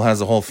Jamel Hill has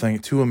a whole thing.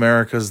 Two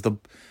Americas, the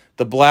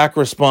black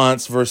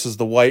response versus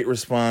the white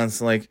response.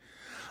 Like,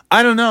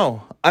 I don't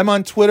know. I'm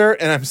on Twitter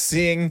and I'm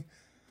seeing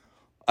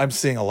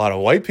a lot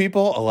of white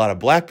people, a lot of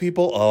black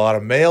people, a lot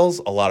of males,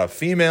 a lot of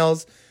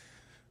females,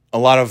 a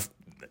lot of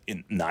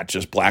not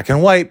just black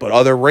and white, but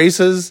other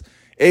races,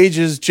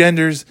 ages,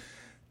 genders.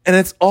 And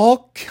it's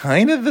all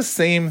kind of the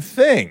same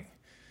thing.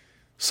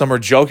 Some are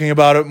joking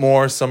about it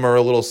more. Some are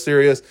a little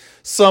serious.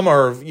 Some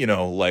are,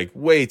 like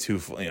way too,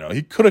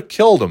 he could have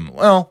killed him.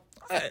 Well,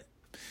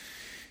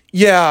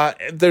 yeah,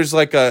 there's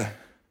like I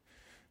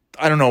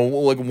don't know,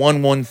 like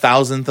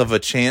 1/1000th of a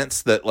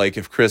chance that like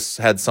if Chris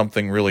had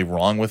something really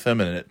wrong with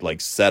him and it like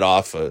set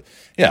off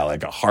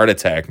like a heart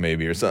attack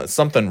maybe or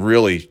something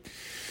really,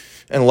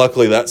 and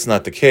luckily that's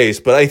not the case.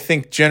 But I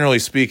think generally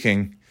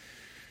speaking,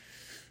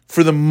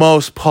 for the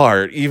most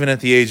part, even at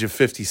the age of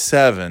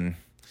 57,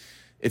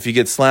 if you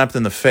get slapped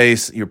in the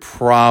face, you're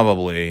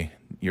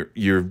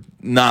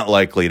not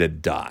likely to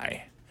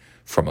die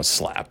from a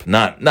slap.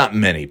 Not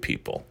many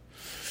people.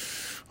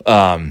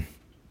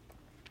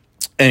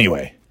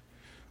 Anyway,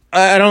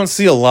 I don't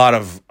see a lot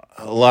of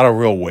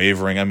real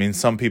wavering. I mean,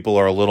 some people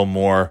are a little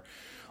more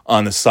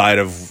on the side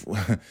of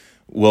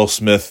Will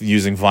Smith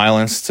using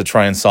violence to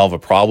try and solve a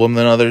problem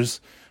than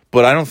others.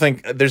 But I don't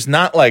think I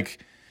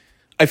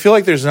feel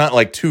like there's not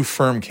like two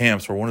firm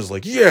camps where one is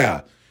like,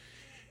 yeah,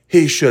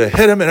 he should have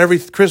hit him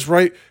and Chris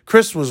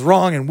was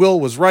wrong and Will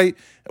was right,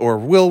 or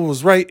Will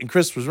was right and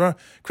Chris was wrong.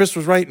 Chris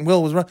was right and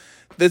Will was wrong.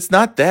 it's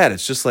not that.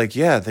 It's just like,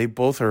 yeah, they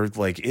both are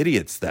like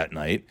idiots that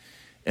night,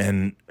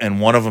 and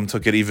one of them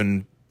took it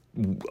even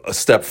a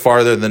step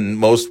farther than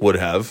most would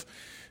have,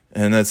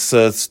 and that's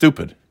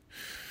stupid.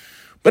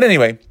 But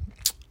anyway,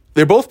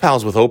 they're both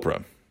pals with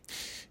Oprah,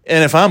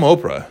 and if I'm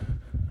Oprah,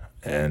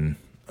 and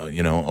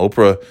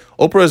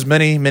Oprah is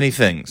many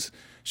things.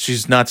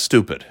 She's not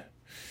stupid,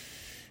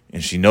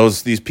 and she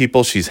knows these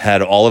people. She's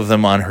had all of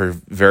them on her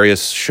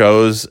various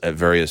shows at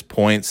various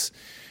points.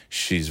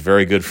 She's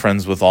very good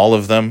friends with all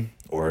of them,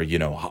 or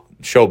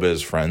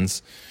showbiz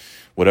friends.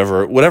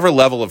 Whatever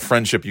level of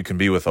friendship you can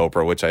be with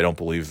Oprah, which I don't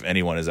believe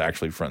anyone is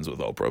actually friends with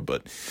Oprah,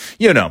 but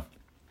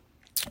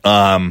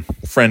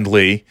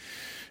friendly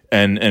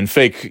and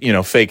fake,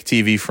 fake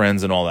TV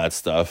friends and all that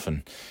stuff.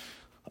 And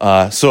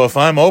so if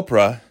I'm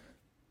Oprah,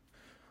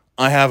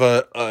 I have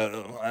on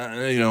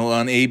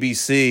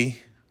ABC.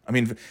 I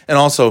mean, and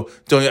also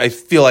I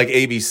feel like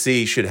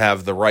ABC should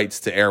have the rights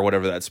to air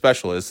whatever that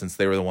special is, since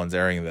they were the ones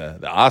airing the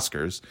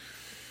Oscars.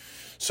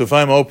 So if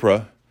I'm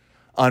Oprah,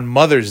 on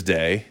Mother's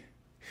Day,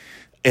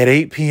 at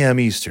 8 p.m.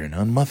 Eastern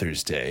on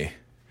Mother's Day,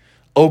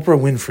 Oprah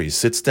Winfrey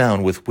sits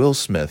down with Will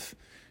Smith,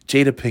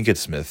 Jada Pinkett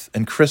Smith,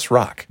 and Chris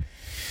Rock.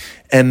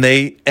 And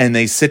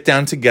they sit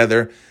down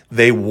together.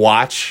 They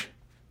watch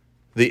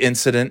the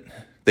incident.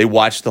 They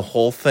watch the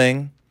whole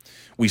thing.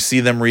 We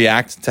see them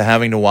react to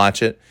having to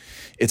watch it.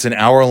 It's an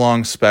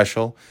hour-long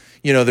special.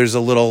 There's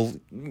a little,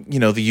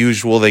 the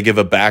usual. They give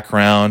a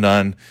background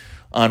on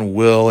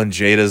Will and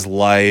Jada's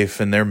life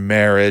and their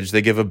marriage.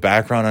 They give a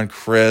background on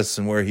Chris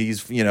and where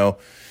he's, a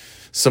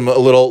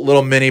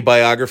little mini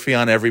biography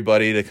on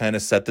everybody to kind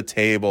of set the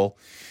table.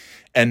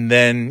 And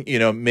then,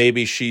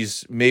 maybe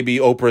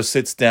Oprah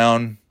sits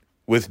down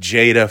with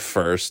Jada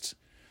first,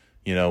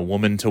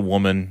 woman to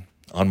woman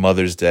on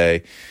Mother's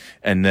Day.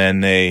 And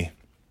then they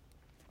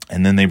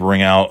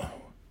bring out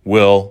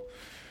Will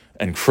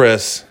and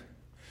Chris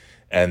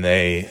and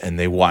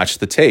they watch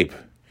the tape.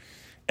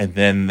 And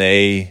then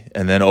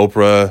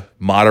Oprah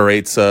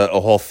moderates a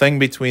whole thing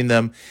between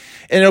them.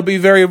 And it'll be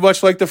very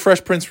much like the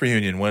Fresh Prince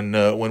reunion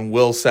when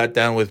Will sat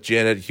down with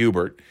Janet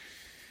Hubert,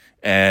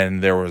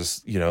 and there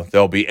was,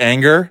 there'll be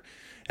anger,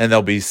 and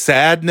there'll be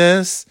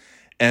sadness,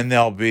 and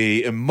there'll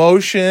be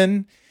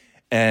emotion,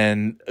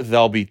 and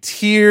there'll be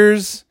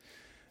tears,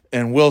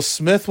 and Will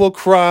Smith will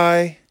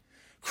cry,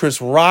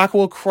 Chris Rock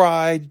will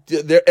cry,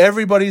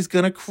 everybody's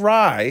gonna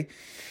cry,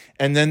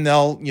 and then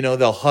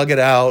they'll hug it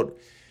out,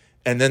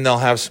 and then they'll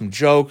have some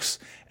jokes.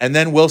 And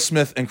then Will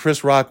Smith and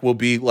Chris Rock will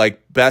be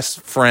like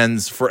best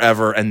friends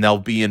forever. And they'll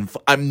be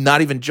I'm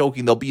not even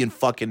joking. They'll be in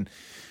fucking,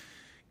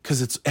 because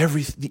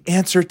the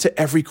answer to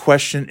every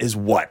question is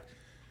what?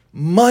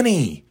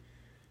 Money.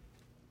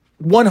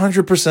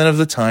 100% of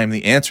the time,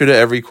 the answer to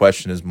every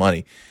question is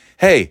money.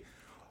 Hey,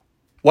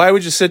 why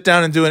would you sit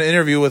down and do an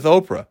interview with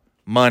Oprah?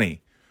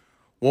 Money.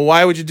 Well,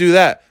 why would you do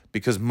that?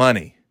 Because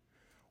money.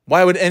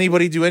 Why would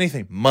anybody do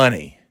anything?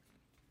 Money.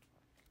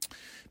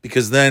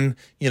 Because then,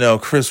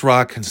 Chris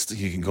Rock can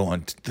go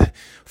on.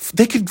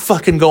 They could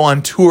fucking go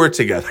on tour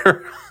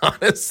together.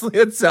 Honestly,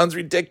 it sounds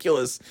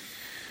ridiculous,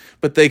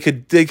 but they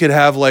could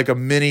have like a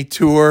mini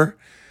tour.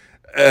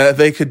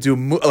 They could do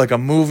like a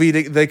movie.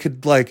 They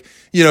could it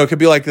could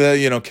be like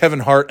the Kevin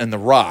Hart and The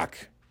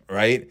Rock,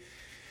 right?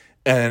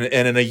 And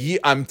in a year,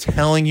 I'm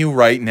telling you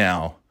right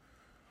now,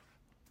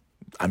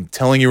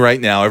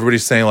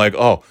 everybody's saying like,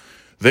 oh,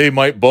 they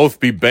might both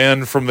be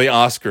banned from the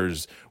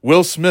Oscars.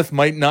 Will Smith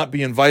might not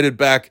be invited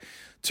back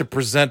to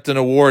present an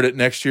award at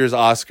next year's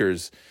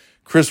Oscars.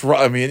 Chris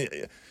Rock,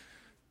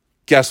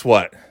 guess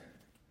what?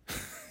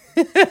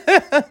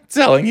 I'm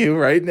telling you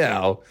right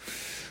now,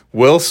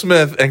 Will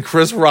Smith and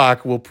Chris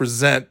Rock will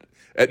present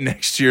at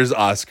next year's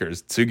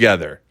Oscars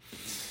together.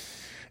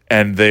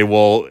 And they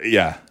will,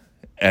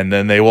 and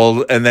then they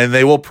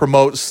will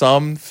promote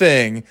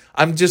something.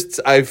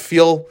 I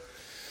feel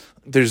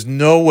there's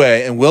no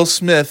way. And Will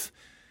Smith,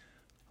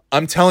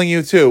 I'm telling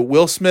you too,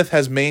 Will Smith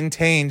has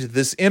maintained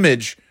this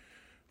image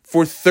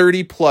for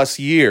 30 plus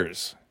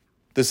years.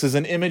 This is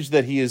an image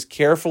that he has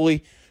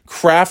carefully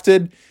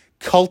crafted,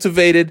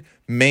 cultivated,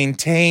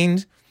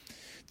 maintained.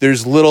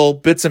 There's little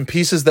bits and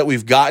pieces that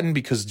we've gotten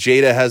because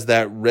Jada has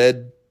that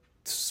red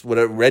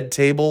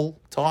table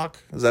talk.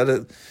 Is that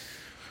it?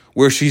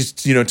 Where she's,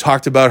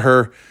 talked about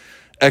her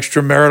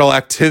extramarital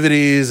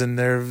activities and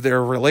their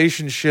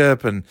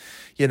relationship and,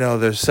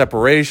 their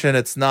separation.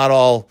 It's not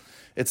all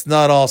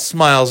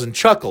smiles and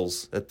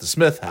chuckles at the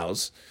Smith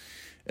house,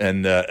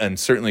 and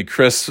certainly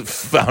Chris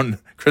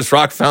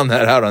Rock found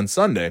that out on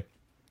Sunday.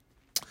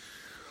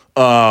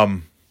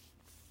 But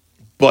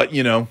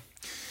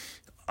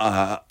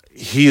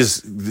he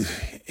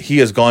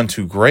has gone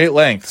to great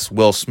lengths,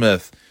 Will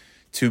Smith,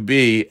 to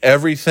be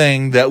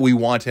everything that we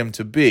want him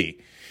to be.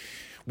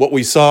 What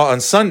we saw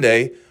on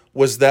Sunday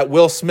was that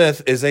Will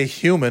Smith is a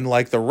human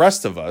like the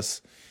rest of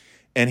us.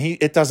 And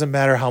it doesn't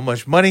matter how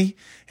much money,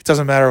 it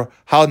doesn't matter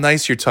how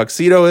nice your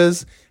tuxedo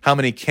is, how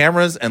many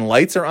cameras and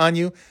lights are on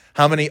you,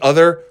 how many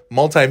other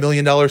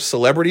multi-million-dollar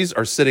celebrities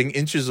are sitting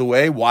inches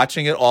away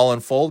watching it all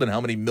unfold, and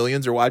how many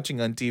millions are watching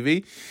on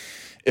TV.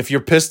 If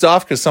you're pissed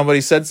off because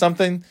somebody said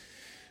something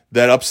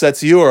that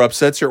upsets you or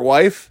upsets your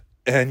wife,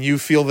 and you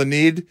feel the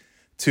need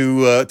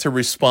to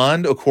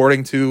respond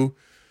according to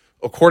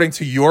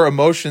your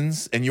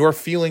emotions and your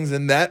feelings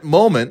in that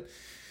moment,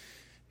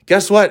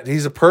 guess what?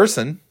 He's a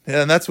person,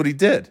 and that's what he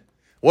did. It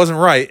wasn't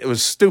right. It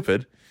was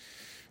stupid.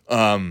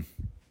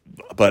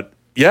 But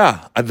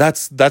yeah,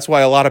 that's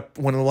why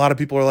when a lot of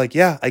people are like,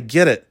 yeah, I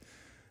get it.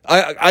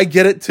 I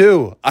get it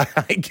too. I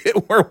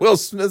get where Will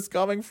Smith's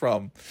coming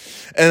from.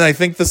 And I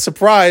think the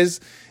surprise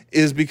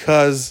is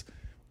because,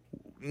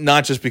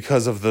 not just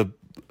because of the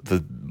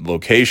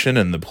location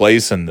and the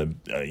place and the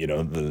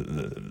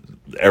the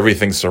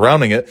everything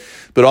surrounding it,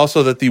 but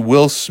also that the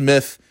Will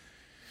Smith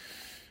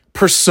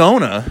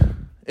persona,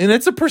 and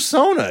it's a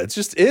persona, it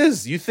just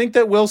is. You think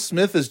that Will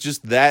Smith is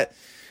just that,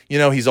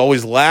 he's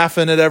always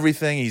laughing at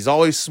everything, he's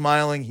always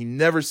smiling, he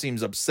never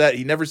seems upset,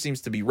 he never seems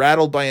to be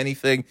rattled by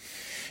anything.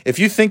 If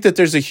you think that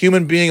there's a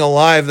human being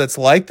alive that's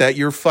like that,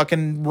 you're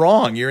fucking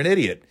wrong. You're an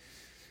idiot.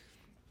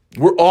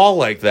 We're all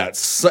like that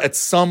at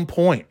some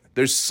point.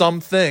 There's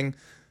something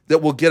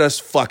that will get us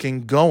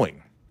fucking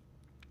going.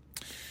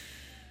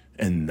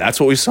 And that's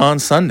what we saw on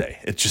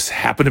Sunday. It just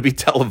happened to be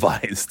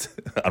televised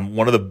on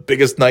one of the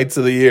biggest nights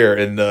of the year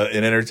in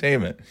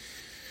entertainment.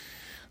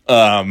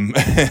 And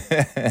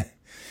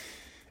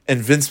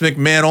Vince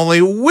McMahon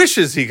only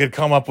wishes he could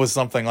come up with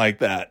something like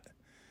that.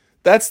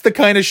 That's the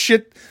kind of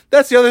shit.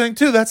 That's the other thing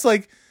too. That's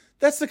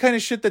the kind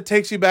of shit that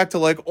takes you back to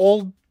like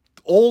old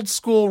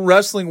school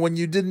wrestling when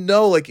you didn't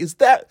know, like,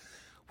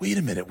 wait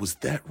a minute, was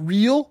that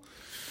real?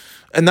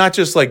 And not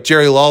just like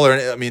Jerry Lawler.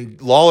 I mean,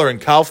 Lawler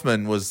and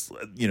Kaufman was,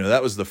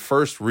 that was the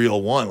first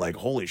real one. Like,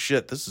 holy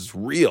shit, this is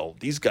real.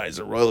 These guys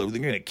are real.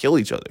 They're going to kill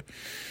each other.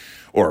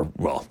 Or,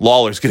 well,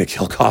 Lawler's going to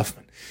kill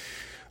Kaufman.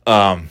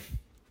 But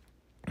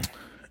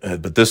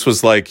this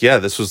was like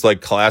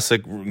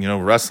classic,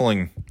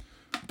 wrestling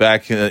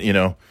back,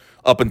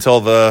 up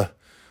until the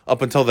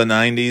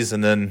 90s.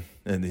 And then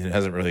it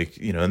hasn't really,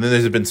 and then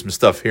there's been some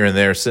stuff here and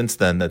there since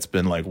then that's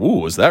been like, ooh,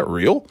 was that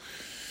real?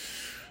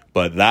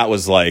 But that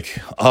was like,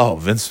 oh,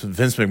 Vince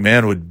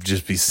McMahon would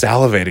just be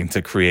salivating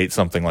to create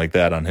something like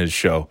that on his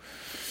show,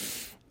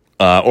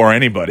 or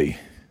anybody,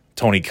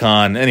 Tony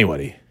Khan,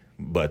 anybody.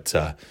 But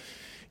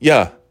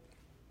yeah,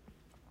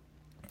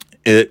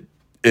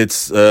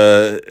 it's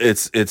we're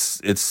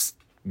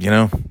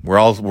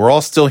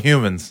all still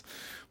humans,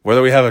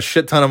 whether we have a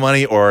shit ton of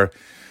money or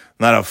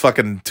not a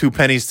fucking 2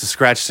 pennies to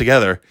scratch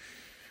together.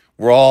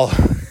 We're all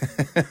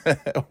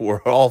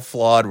we're all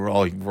flawed. We're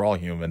all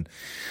human.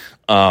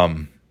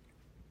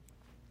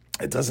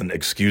 It doesn't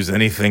excuse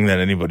anything that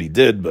anybody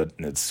did, but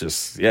it's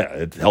just,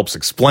 it helps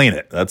explain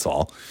it. That's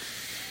all.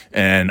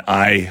 And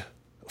I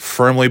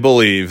firmly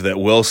believe that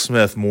Will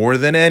Smith, more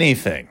than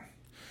anything,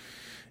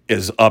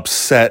 is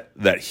upset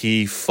that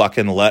he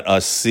fucking let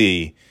us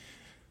see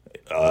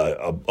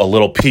a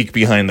little peek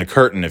behind the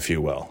curtain, if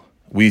you will.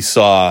 We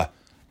saw,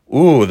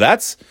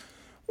 that's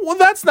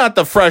not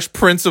the Fresh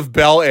Prince of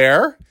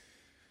Bel-Air.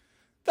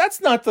 That's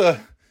not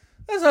the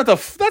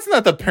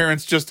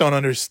Parents Just Don't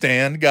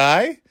Understand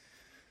guy.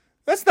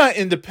 That's not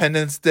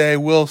Independence Day,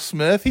 Will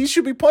Smith. He's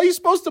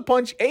supposed to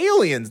punch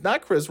aliens,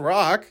 not Chris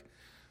Rock.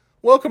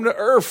 Welcome to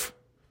Earth.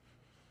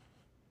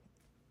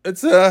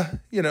 It's that's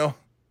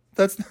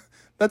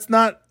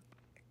not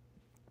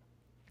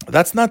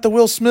the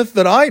Will Smith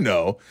that I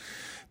know.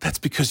 That's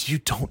because you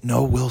don't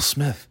know Will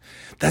Smith.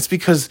 That's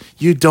because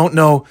you don't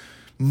know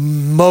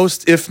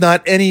most, if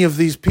not any of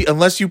these people,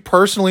 unless you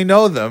personally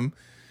know them.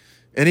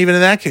 And even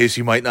in that case,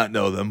 you might not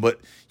know them, but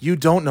you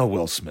don't know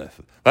Will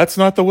Smith. That's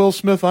not the Will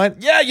Smith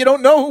you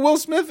don't know who Will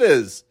Smith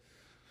is.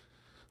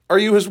 Are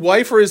you his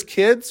wife or his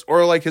kids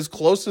or like his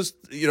closest,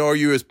 are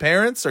you his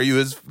parents? Are you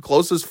his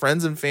closest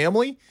friends and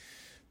family?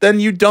 Then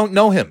you don't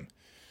know him.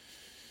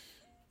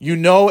 You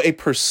know a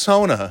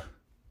persona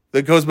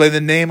that goes by the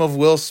name of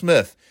Will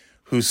Smith,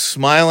 who's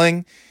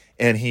smiling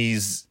and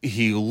he's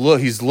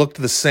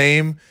looked the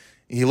same.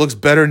 He looks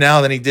better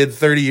now than he did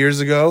 30 years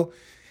ago.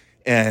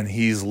 And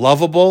he's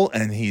lovable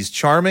and he's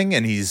charming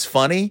and he's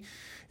funny.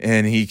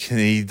 And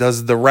he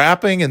does the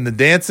rapping and the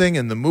dancing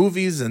and the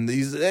movies and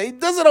he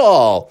does it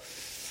all.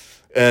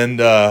 And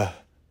by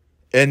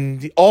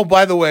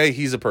the way,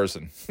 he's a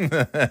person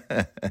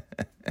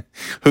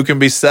who can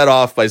be set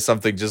off by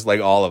something just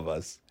like all of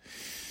us.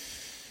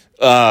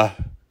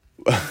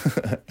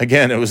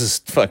 Again, it was a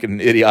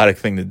fucking idiotic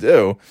thing to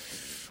do.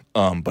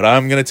 But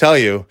I'm going to tell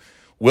you,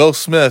 Will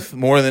Smith,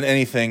 more than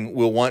anything,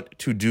 will want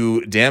to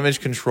do damage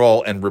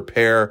control and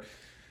repair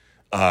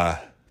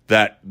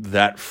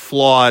that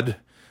flawed,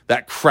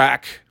 that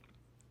crack,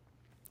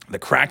 the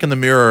crack in the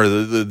mirror,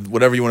 the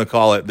whatever you want to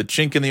call it, the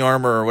chink in the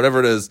armor or whatever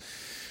it is,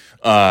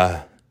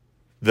 that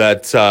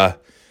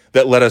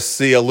let us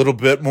see a little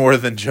bit more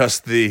than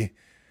just the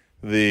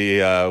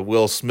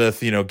Will Smith,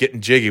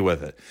 getting jiggy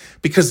with it.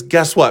 Because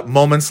guess what?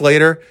 Moments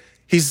later,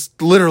 he's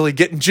literally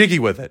getting jiggy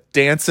with it,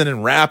 dancing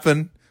and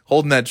rapping,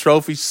 holding that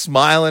trophy,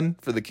 smiling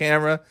for the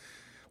camera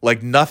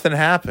like nothing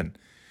happened.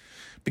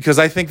 Because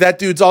I think that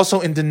dude's also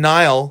in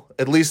denial,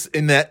 at least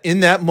in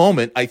that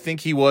moment. I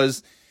think he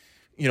was,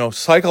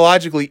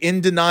 psychologically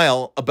in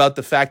denial about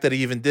the fact that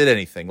he even did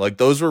anything. Like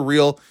those are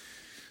real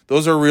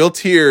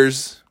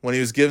tears when he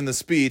was giving the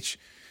speech,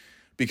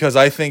 because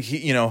I think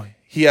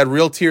he had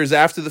real tears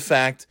after the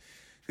fact.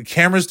 The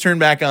cameras turn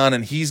back on,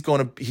 and he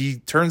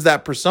turns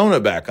that persona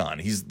back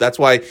on. That's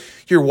why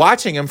you're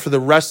watching him for the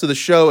rest of the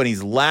show, and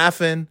he's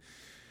laughing,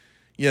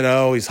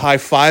 he's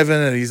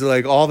high-fiving, and he's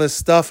like all this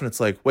stuff, and it's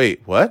like,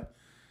 wait, what?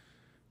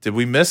 Did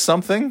we miss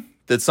something?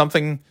 Did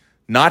something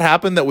not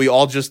happen that we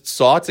all just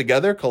saw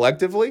together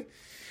collectively?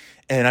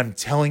 And I'm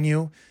telling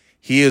you,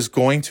 he is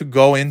going to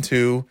go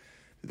into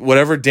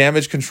whatever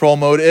damage control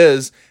mode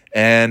is,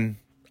 and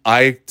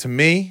to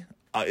me,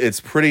 it's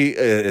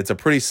a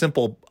pretty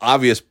simple,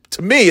 obvious.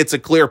 To me, it's a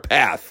clear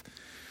path.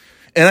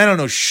 And I don't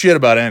know shit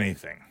about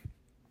anything.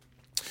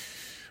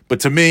 But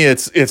to me,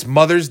 it's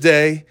Mother's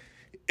Day,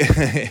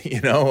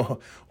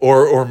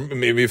 or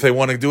maybe if they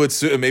want to do it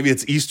soon, maybe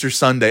it's Easter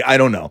Sunday. I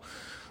don't know.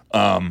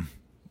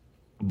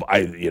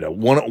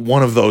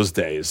 One of those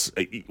days,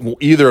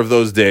 either of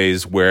those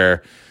days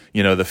where,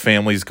 the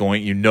family's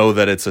going,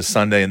 that it's a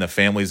Sunday and the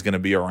family's going to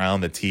be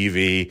around the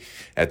TV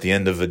at the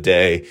end of the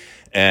day.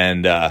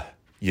 And,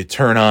 you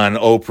turn on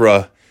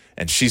Oprah,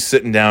 and she's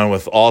sitting down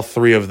with all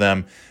three of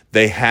them.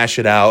 They hash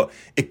it out.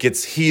 It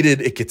gets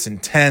heated. It gets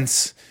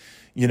intense.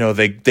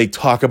 They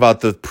talk about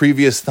the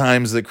previous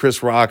times that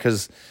Chris Rock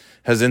has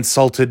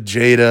insulted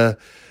Jada,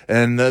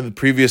 and the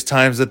previous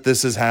times that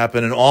this has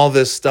happened, and all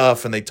this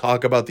stuff. And they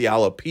talk about the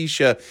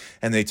alopecia,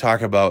 and they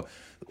talk about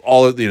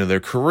all of their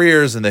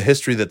careers and the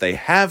history that they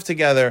have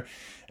together.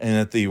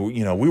 And that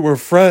we were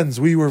friends.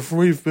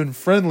 We've been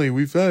friendly.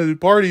 We've had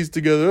parties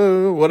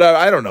together. Whatever.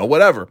 I don't know.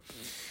 Whatever.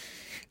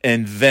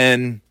 And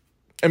then,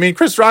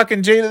 Chris Rock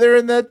and Jada, they're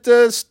in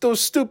those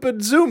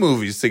stupid zoo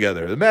movies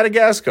together, the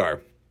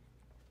Madagascar.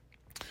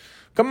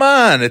 Come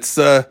on, it's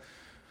the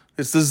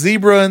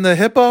zebra and the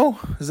hippo.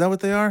 Is that what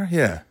they are?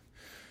 Yeah.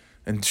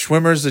 And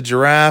Schwimmer's the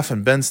giraffe,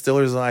 and Ben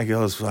Stiller's like,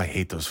 I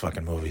hate those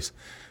fucking movies.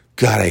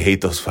 God, I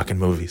hate those fucking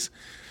movies.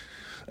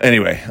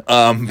 Anyway,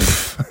 oh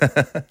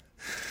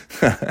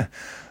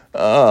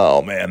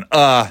man.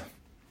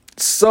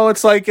 So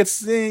it's like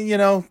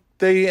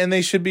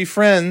they should be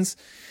friends.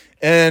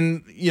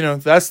 And,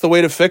 that's the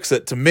way to fix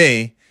it to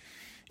me.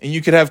 And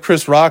you could have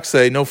Chris Rock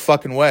say, no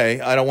fucking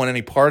way. I don't want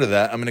any part of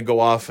that. I'm going to go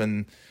off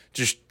and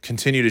just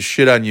continue to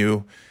shit on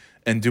you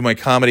and do my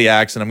comedy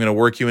acts. And I'm going to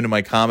work you into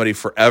my comedy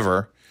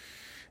forever.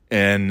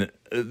 And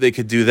they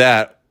could do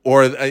that.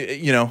 Or,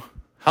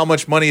 how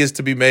much money is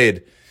to be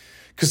made?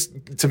 Because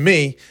to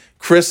me,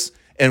 Chris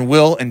and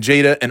Will and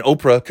Jada and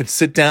Oprah could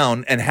sit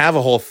down and have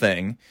a whole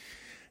thing.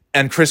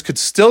 And Chris could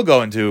still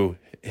go into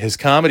his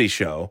comedy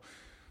show.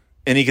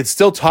 And he could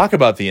still talk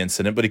about the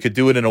incident, but he could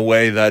do it in a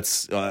way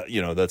that's,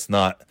 that's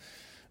not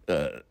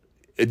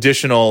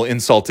additional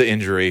insult to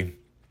injury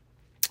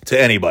to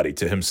anybody,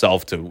 to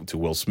himself, to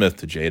Will Smith,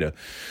 to Jada,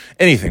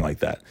 anything like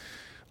that.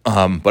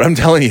 But I'm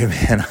telling you,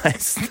 man,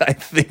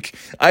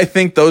 I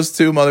think those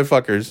two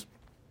motherfuckers,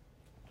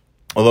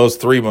 or those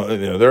three,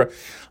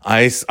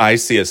 I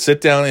see a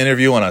sit down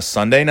interview on a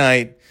Sunday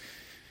night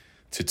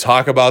to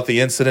talk about the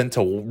incident,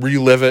 to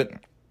relive it.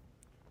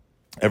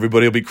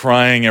 Everybody will be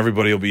crying.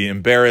 Everybody will be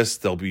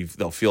embarrassed. They'll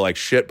feel like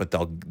shit, but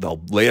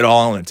they'll lay it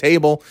all on the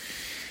table,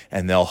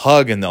 and they'll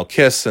hug and they'll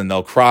kiss and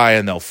they'll cry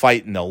and they'll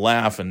fight and they'll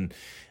laugh, and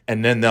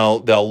then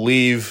they'll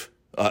leave.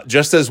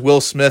 Just as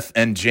Will Smith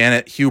and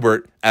Janet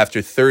Hubert,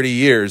 after 30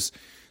 years,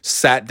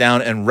 sat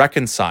down and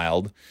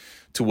reconciled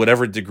to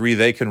whatever degree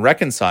they can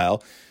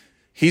reconcile,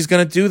 he's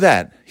going to do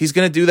that. He's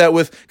going to do that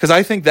because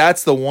I think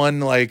that's the one,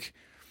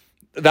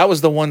 that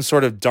was the one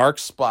sort of dark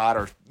spot,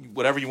 or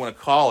whatever you want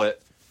to call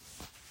it.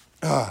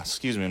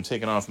 Excuse me, I'm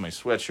taking off my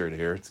sweatshirt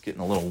here. It's getting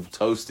a little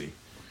toasty.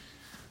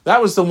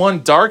 That was the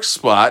one dark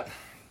spot.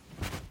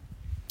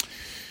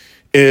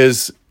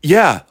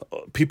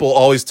 People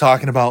always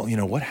talking about,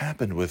 what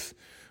happened with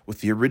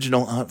the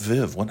original Aunt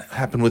Viv? What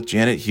happened with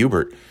Janet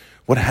Hubert?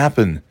 What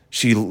happened?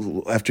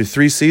 After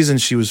 3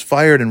 seasons, she was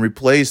fired and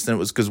replaced, and it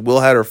was because Will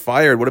had her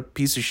fired. What a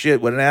piece of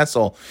shit. What an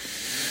asshole.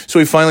 So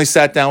he finally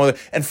sat down with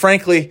her. And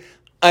frankly,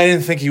 I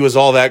didn't think he was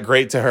all that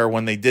great to her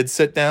when they did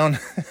sit down.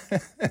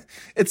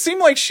 It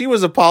seemed like she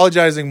was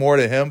apologizing more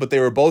to him, but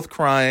they were both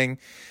crying,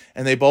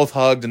 and they both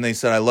hugged, and they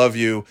said, I love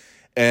you.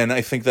 And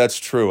I think that's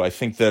true. I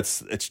think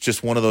it's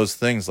just one of those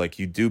things. Like,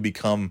 you do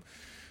become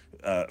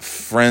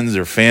friends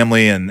or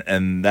family,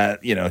 and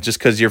that, just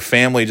because you're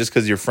family, just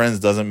because you're friends,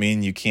 doesn't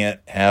mean you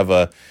can't have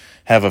a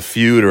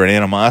feud or an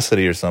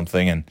animosity or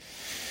something.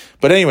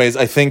 But anyways,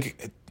 I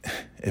think,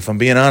 if I'm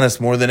being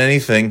honest, more than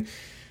anything,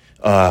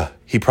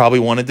 he probably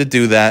wanted to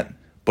do that,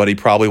 but he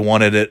probably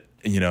wanted it,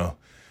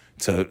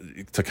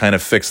 to kind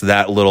of fix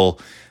that little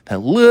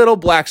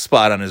black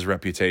spot on his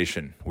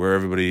reputation, where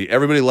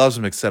everybody loves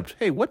him, except,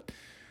 hey, what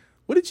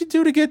did you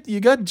do you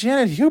got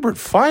Janet Hubert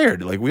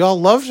fired? Like, we all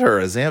loved her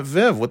as Aunt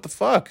Viv. What the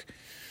fuck?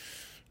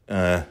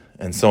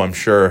 And so I'm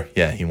sure,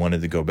 he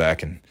wanted to go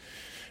back and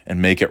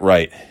make it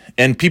right.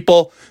 And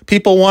people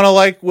want to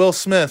like Will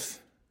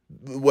Smith,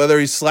 whether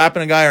he's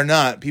slapping a guy or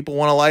not. People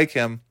want to like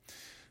him.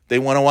 They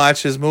want to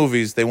watch his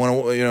movies. They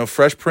want to,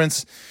 Fresh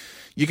Prince.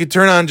 You could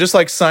turn on, just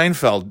like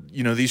Seinfeld.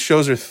 These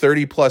shows are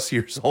 30 plus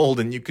years old,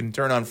 and you can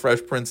turn on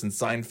Fresh Prince and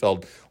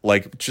Seinfeld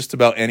like just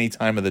about any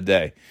time of the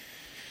day.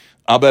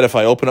 I'll bet if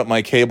I open up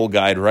my cable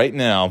guide right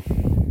now,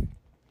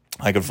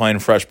 I could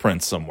find Fresh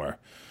Prince somewhere,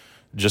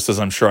 just as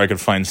I'm sure I could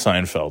find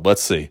Seinfeld.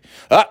 Let's see.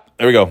 There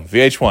we go.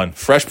 VH1,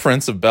 Fresh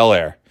Prince of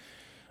Bel-Air.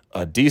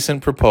 A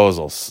Decent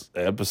Proposal,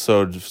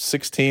 episode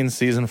 16,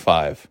 season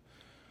 5.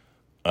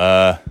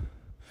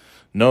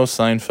 No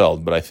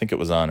Seinfeld, but I think it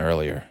was on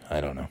earlier.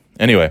 I don't know.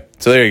 Anyway,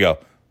 so there you go.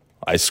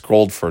 I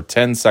scrolled for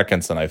 10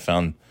 seconds and I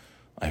found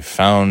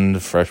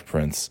Fresh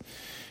Prince.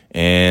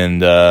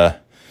 And yeah.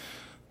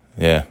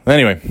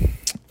 Anyway,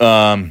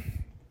 no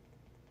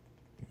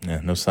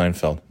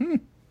Seinfeld.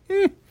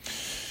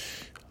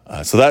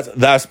 So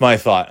that's my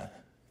thought.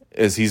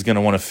 Is he's going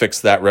to want to fix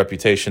that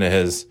reputation of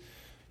his,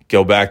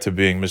 go back to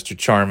being Mr.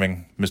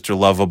 Charming, Mr.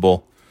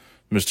 Lovable,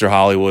 Mr.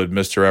 Hollywood,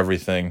 Mr.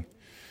 Everything,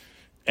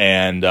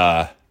 and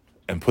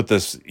put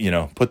this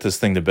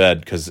thing to bed.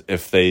 Because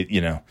if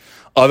they,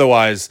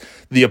 otherwise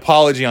the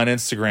apology on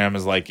Instagram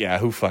is like, yeah,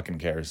 who fucking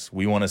cares?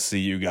 We want to see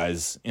you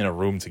guys in a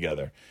room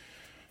together.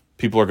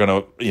 People are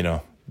going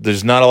to,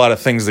 there's not a lot of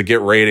things that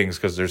get ratings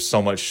because there's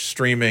so much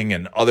streaming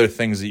and other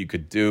things that you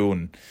could do,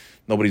 and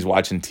nobody's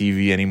watching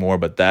TV anymore.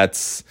 But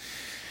that's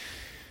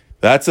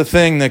a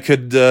thing that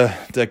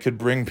could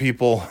bring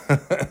people,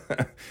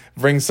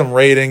 bring some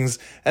ratings,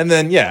 and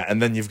then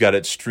you've got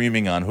it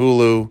streaming on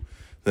Hulu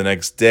the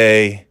next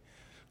day.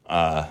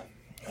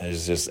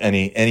 There's just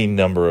any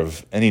number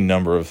of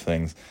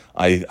things.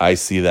 I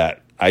see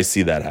that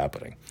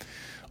happening.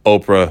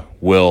 Oprah,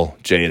 Will,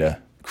 Jada,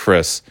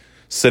 Chris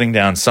sitting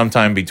down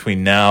sometime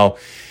between now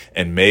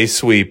and May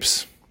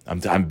sweeps.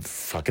 I'm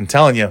fucking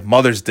telling you,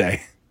 Mother's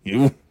Day.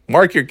 You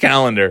mark your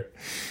calendar.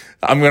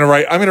 I'm gonna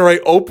write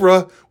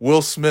Oprah,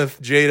 Will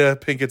Smith, Jada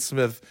Pinkett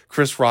Smith,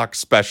 Chris Rock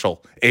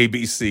special,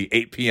 ABC,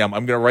 8 p.m.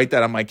 I'm gonna write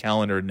that on my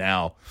calendar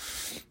now,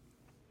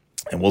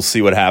 and we'll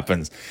see what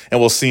happens. And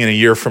we'll see in a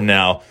year from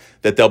now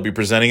that they'll be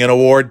presenting an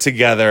award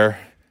together,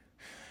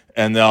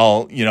 and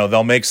they'll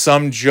make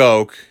some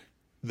joke,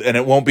 and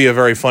it won't be a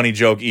very funny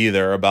joke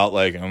either about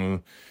like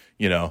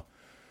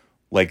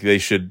they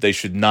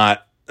should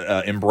not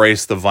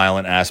embrace the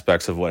violent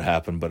aspects of what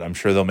happened, but I'm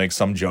sure they'll make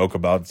some joke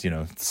about,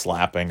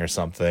 slapping or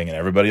something, and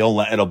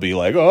it'll be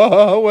like,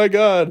 oh my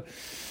God.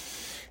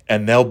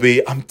 And they'll be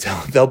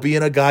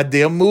in a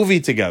goddamn movie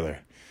together,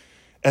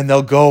 and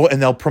they'll go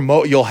and they'll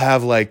promote. You'll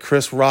have like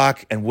Chris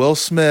Rock and Will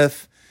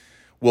Smith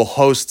will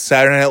host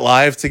Saturday Night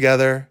Live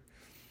together.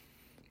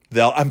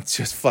 I'm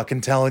just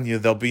fucking telling you,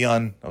 they'll be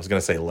on, I was going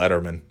to say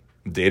Letterman.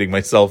 I'm dating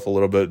myself a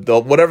little bit.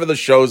 Whatever the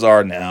shows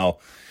are now,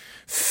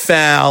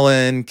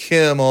 Fallon,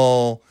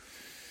 Kimmel,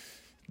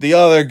 the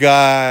other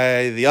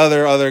guy, the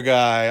other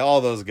guy,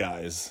 all those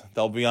guys.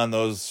 They'll be on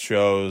those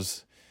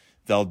shows.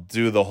 They'll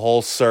do the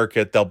whole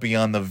circuit. They'll be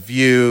on The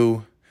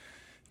View.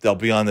 They'll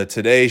be on the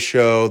Today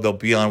Show. They'll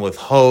be on with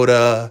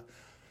Hoda.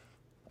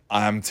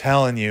 I'm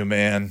telling you,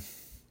 man.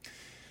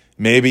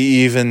 Maybe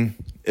even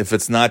if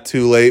it's not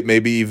too late,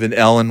 maybe even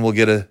Ellen will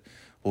get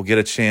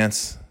a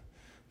chance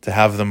to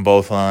have them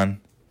both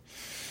on.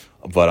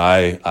 But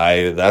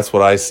I that's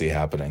what I see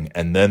happening.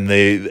 And then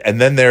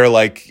they're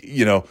like,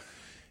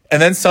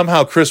 and then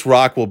somehow Chris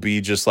Rock will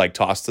be just like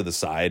tossed to the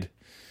side.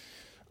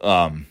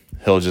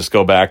 He'll just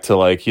go back to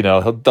like,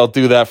 they'll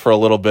do that for a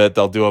little bit.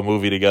 They'll do a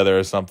movie together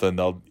or something.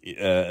 They'll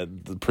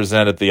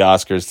present at the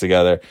Oscars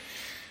together.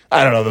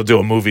 I don't know. They'll do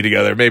a movie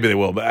together. Maybe they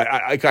will, but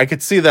I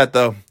could see that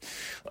though.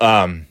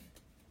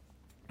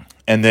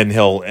 And then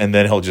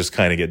he'll just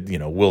kind of get,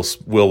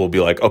 Will be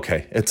like,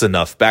 okay, it's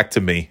enough. Back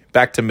to me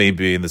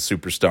being the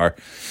superstar.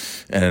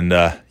 And,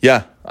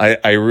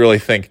 I really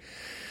think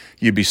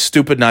you'd be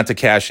stupid not to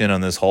cash in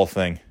on this whole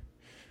thing.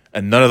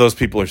 And none of those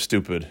people are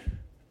stupid.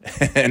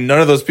 And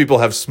none of those people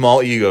have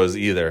small egos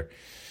either.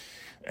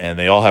 And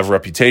they all have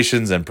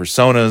reputations and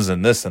personas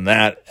and this and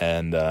that.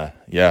 And,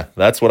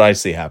 that's what I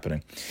see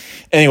happening.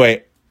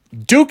 Anyway,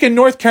 Duke and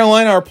North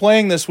Carolina are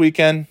playing this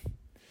weekend.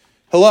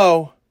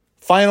 Hello,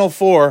 Final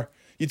Four.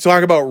 You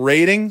talk about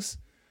ratings?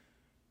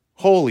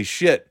 Holy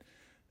shit.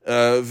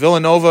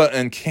 Villanova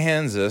and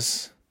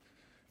Kansas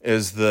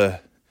is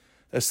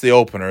that's the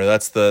opener.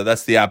 That's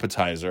the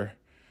appetizer.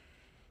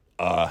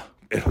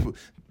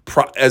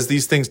 As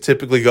these things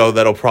typically go,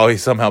 that'll probably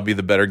somehow be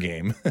the better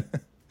game.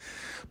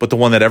 But the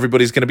one that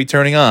everybody's going to be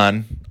turning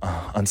on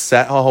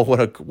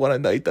what a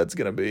night that's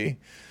going to be.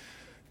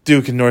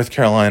 Duke and North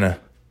Carolina.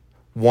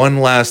 One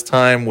last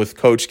time with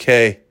Coach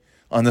K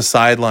on the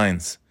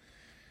sidelines.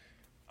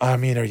 I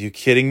mean, are you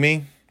kidding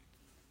me?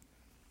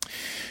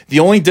 The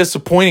only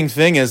disappointing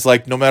thing is,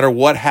 like, no matter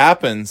what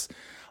happens,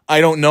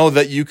 I don't know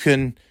that you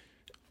can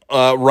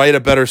write a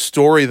better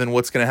story than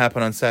what's going to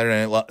happen on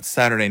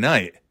Saturday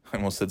night. I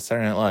almost said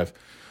Saturday Night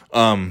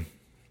Live.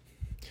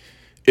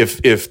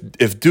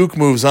 If Duke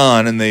moves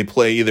on and they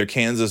play either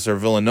Kansas or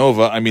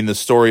Villanova, I mean, the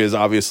story is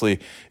obviously,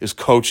 is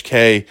Coach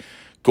K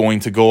going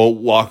to go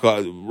walk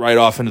right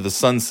off into the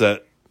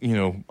sunset,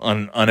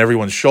 on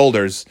everyone's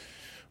shoulders,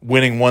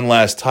 winning one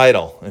last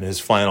title in his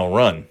final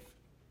run.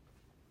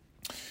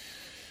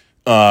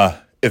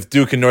 If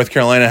Duke and North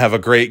Carolina have a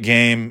great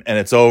game and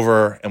it's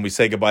over and we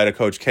say goodbye to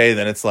Coach K,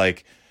 then it's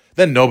like,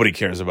 then nobody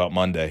cares about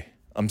Monday.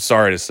 I'm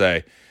sorry to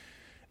say.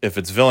 If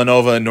it's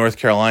Villanova and North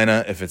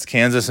Carolina, if it's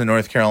Kansas and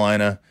North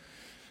Carolina,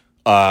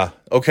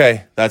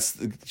 okay,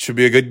 should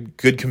be a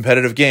good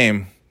competitive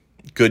game,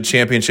 good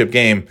championship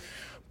game,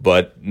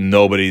 but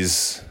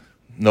nobody's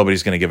going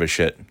to give a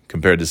shit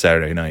compared to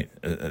Saturday night,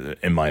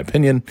 in my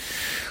opinion.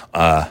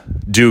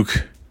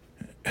 Duke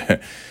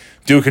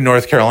and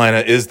North Carolina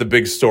is the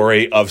big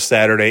story of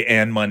Saturday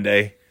and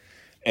Monday.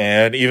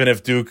 And even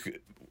if Duke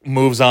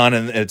moves on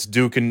and it's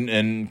Duke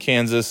and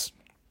Kansas,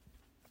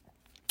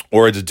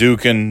 or it's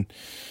Duke and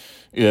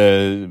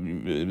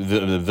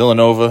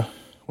Villanova.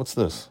 What's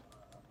this?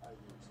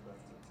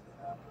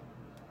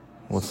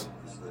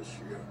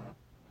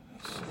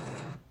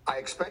 I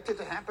expect it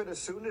to happen as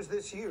soon as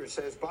this year,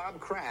 says Bob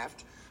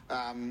Kraft,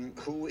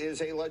 who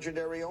is a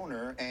legendary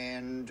owner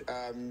and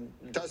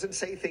doesn't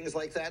say things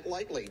like that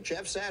lightly.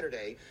 Jeff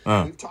Saturday,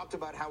 we've talked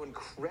about how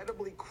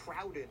incredibly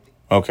crowded.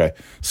 Okay,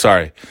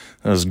 sorry.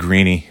 That was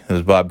Greeny. That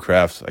was Bob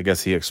Kraft. I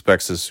guess he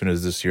expects as soon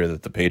as this year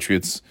that the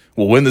Patriots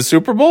will win the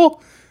Super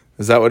Bowl?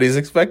 Is that what he's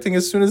expecting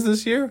as soon as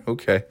this year?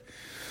 Okay.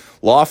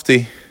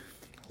 Lofty.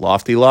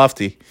 But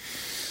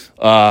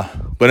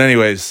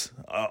anyways,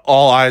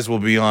 all eyes will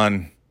be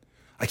on...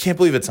 I can't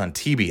believe it's on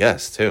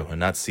TBS, too, and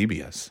not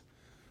CBS.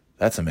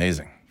 That's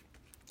amazing.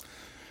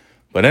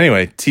 But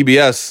anyway,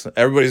 TBS,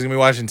 everybody's going to be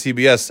watching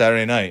TBS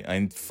Saturday night.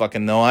 I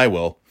fucking know I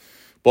will.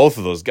 Both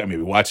of those got me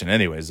watching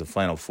anyways, the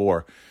Final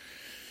Four.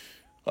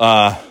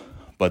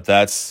 But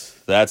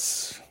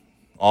that's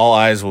all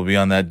eyes will be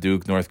on that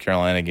Duke North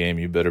Carolina game.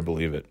 You better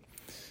believe it.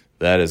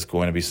 That is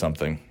going to be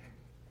something.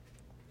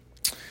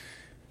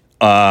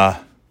 And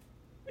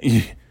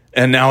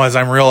now as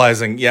I'm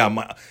realizing,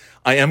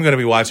 I am going to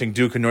be watching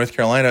Duke and North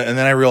Carolina, and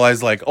then I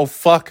realized, like, oh,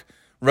 fuck,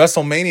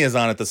 WrestleMania is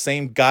on at the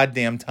same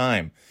goddamn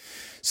time.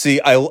 See,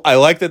 I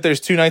like that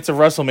there's 2 nights of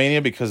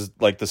WrestleMania because,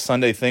 like, the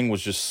Sunday thing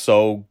was just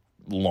so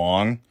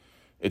long.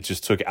 It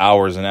just took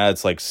hours, and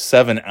it's like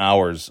 7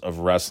 hours of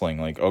wrestling.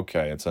 Like,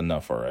 okay, it's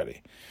enough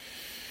already.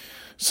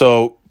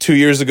 So 2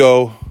 years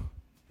ago,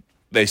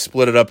 they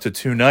split it up to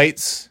 2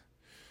 nights,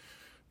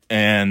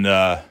 and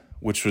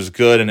which was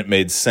good, and it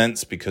made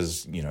sense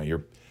because, you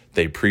know,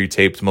 they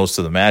pre-taped most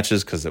of the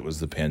matches because it was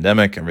the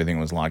pandemic, everything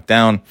was locked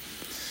down,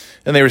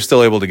 and they were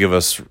still able to give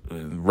us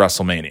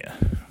WrestleMania,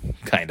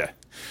 kind of.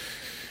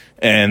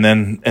 And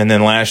then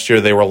last year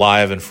they were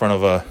live in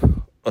front of a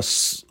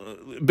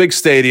big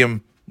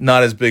stadium,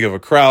 not as big of a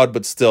crowd,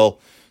 but still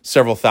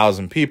several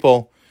thousand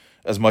people,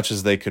 as much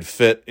as they could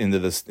fit into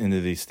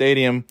the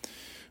stadium.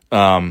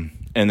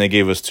 And they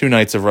gave us 2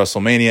 nights of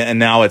WrestleMania, and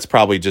now it's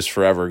probably just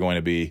forever going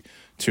to be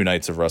 2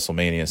 nights of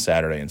WrestleMania,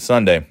 Saturday and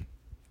Sunday,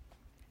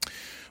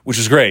 which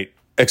is great,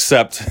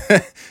 except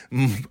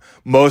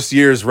most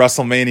years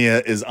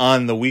WrestleMania is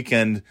on the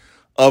weekend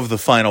of the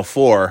Final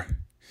Four,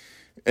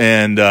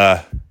 and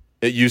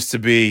it used to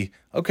be,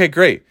 okay,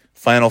 great,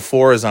 Final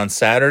Four is on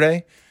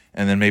Saturday,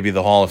 and then maybe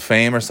the Hall of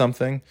Fame or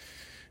something.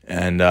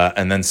 And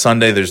then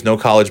Sunday, there's no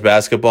college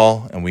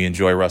basketball, and we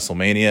enjoy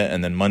WrestleMania.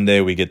 And then Monday,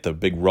 we get the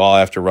big Raw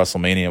after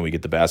WrestleMania. We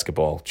get the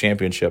basketball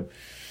championship.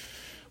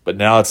 But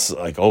now it's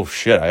like, oh,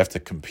 shit, I have to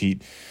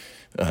compete.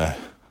 I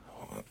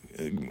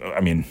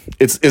mean,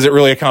 is it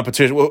really a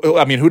competition? Well,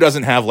 I mean, who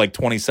doesn't have like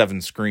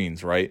 27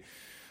 screens, right?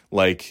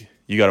 Like,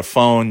 you got a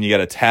phone, you got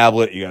a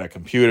tablet, you got a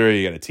computer,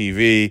 you got a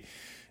TV.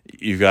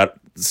 You've got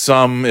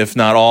some, if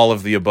not all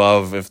of the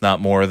above, if not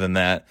more than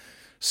that.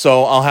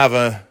 So I'll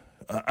have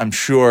I'm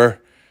sure...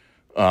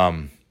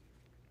 and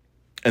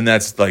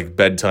that's like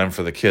bedtime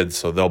for the kids,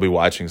 so they'll be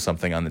watching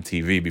something on the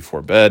TV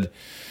before bed.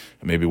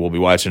 Maybe we'll be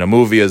watching a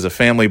movie as a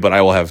family, but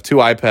I will have 2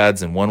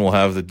 iPads, and one will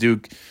have the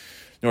Duke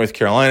North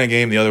Carolina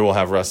game, the other will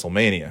have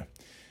WrestleMania.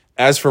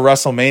 As for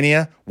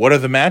WrestleMania, what are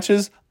the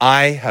matches?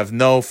 I have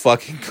no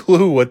fucking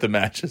clue what the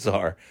matches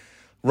are.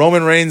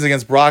 Roman Reigns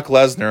against Brock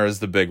Lesnar is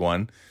the big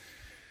one,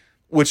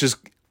 which is,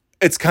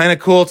 it's kind of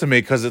cool to me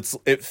because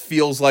it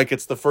feels like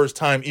it's the first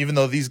time, even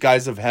though these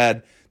guys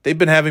they've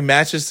been having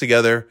matches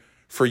together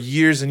for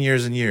years and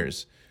years and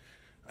years.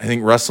 I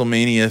think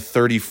WrestleMania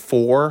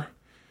 34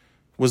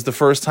 was the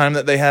first time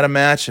that they had a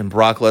match, and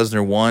Brock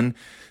Lesnar won.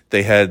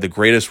 They had the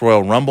Greatest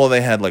Royal Rumble.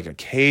 They had like a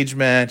cage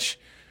match.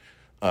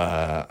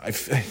 I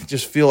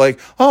just feel like,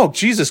 oh,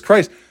 Jesus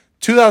Christ.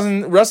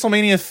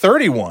 WrestleMania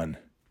 31,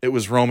 it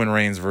was Roman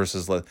Reigns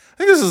versus Lesnar. I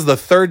think this is the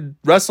 3rd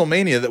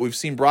WrestleMania that we've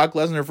seen Brock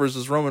Lesnar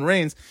versus Roman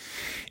Reigns,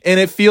 and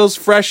it feels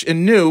fresh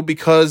and new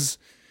because...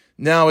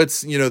 now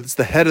it's, it's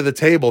the head of the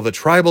table, the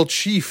tribal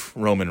chief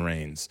Roman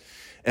Reigns,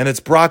 and it's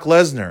Brock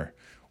Lesnar,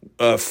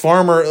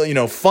 farmer,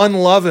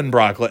 fun-loving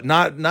Brock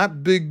Lesnar,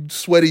 not big,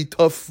 sweaty,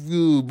 tough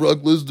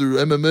Brock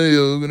Lesnar,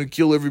 MMA, I'm gonna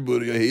kill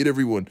everybody, I hate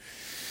everyone.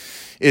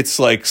 It's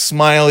like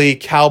smiley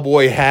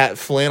cowboy hat,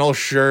 flannel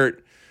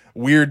shirt,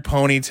 weird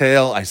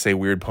ponytail. I say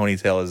weird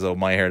ponytail as though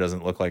my hair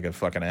doesn't look like a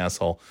fucking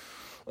asshole.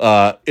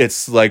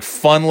 It's like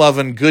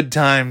fun-loving, good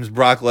times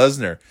Brock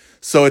Lesnar.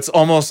 So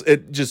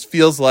it just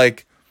feels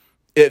like,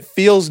 it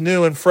feels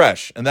new and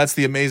fresh. And that's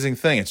the amazing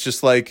thing. It's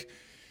just like,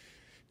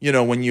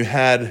 when you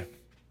had,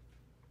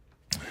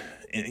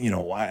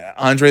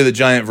 Andre the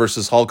Giant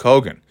versus Hulk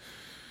Hogan.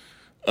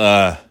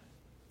 I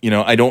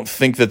don't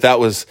think that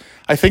was,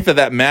 I think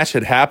that match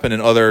had happened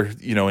in other,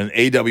 in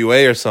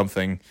AWA or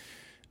something,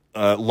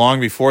 long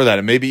before that,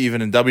 and maybe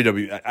even in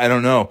WWE. I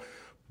don't know.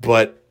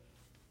 But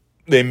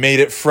they made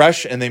it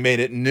fresh, and they made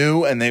it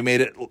new, and they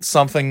made it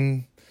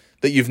something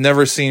that you've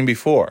never seen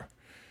before.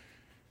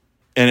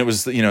 And it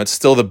was, it's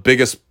still the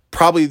biggest,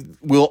 probably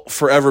will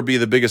forever be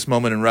the biggest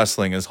moment in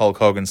wrestling, is Hulk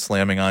Hogan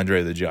slamming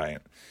Andre the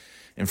Giant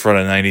in front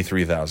of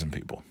 93,000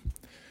 people.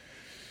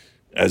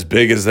 As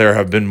big as there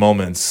have been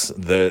moments,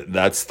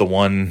 that's the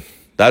one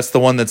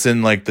that's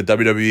in like the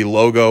WWE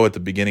logo at the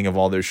beginning of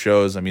all their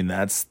shows. I mean,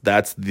 that's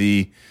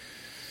the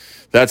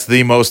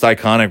most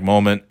iconic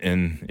moment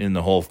in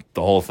the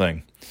whole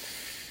thing.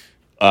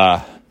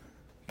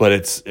 But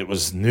it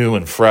was new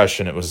and fresh,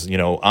 and it was,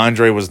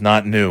 Andre was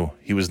not new.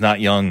 He was not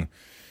young.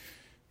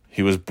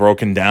 He was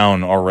broken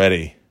down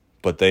already,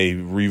 but they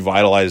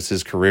revitalized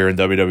his career in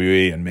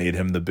WWE and made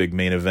him the big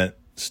main event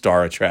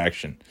star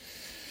attraction.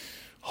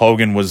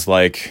 Hogan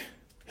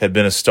had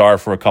been a star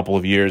for a couple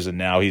of years, and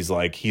now he's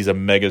a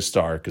mega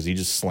star because he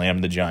just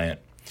slammed the Giant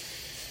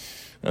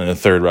in the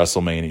third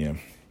WrestleMania.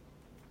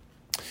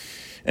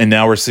 And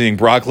now we're seeing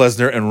Brock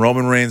Lesnar and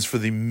Roman Reigns for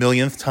the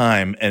millionth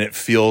time, and it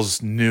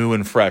feels new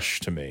and fresh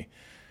to me.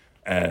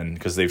 And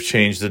because they've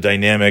changed the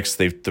dynamics,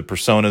 the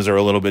personas are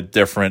a little bit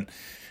different.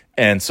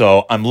 And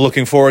so I'm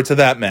looking forward to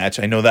that match.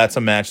 I know that's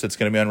a match that's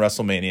going to be on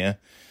WrestleMania,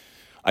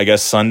 I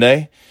guess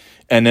Sunday.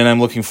 And then I'm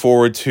looking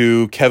forward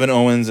to Kevin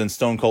Owens and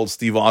Stone Cold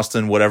Steve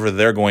Austin, whatever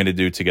they're going to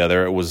do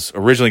together. It was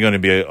originally going to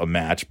be a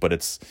match, but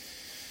it's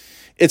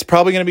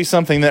probably going to be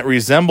something that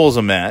resembles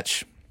a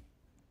match,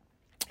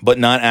 but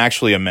not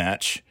actually a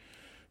match,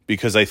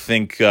 because I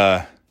think,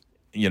 I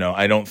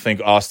don't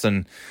think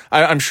Austin,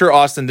 I'm sure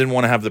Austin didn't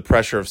want to have the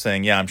pressure of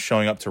saying, yeah, I'm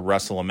showing up to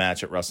wrestle a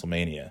match at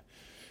WrestleMania.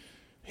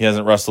 He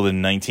hasn't wrestled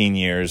in 19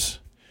 years.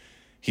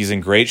 He's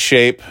in great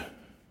shape.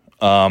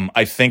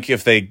 I think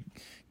if they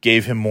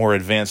gave him more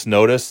advance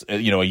notice, a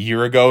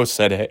year ago,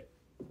 said, hey,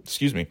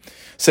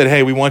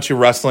 we want you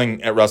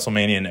wrestling at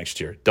WrestleMania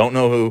next year. Don't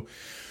know who,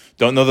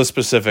 don't know the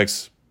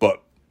specifics,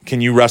 but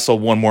can you wrestle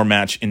one more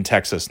match in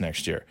Texas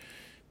next year?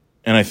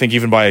 And I think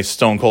even by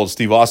Stone Cold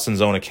Steve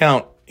Austin's own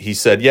account, he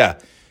said, yeah,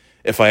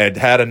 if I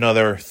had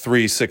another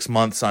 3-6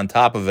 months on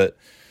top of it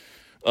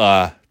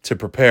to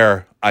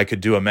prepare, I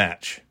could do a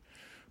match.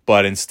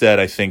 But instead,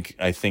 I think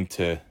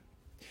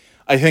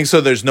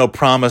so there's no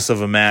promise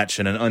of a match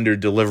and an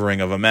under-delivering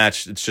of a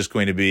match. It's just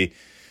going to be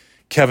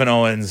Kevin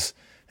Owens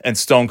and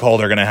Stone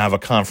Cold are going to have a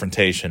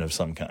confrontation of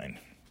some kind.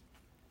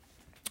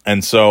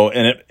 And so,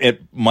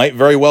 it might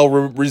very well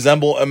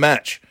resemble a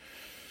match.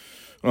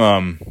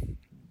 But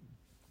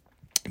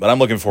I'm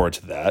looking forward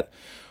to that.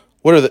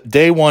 What are the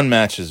day one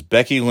matches?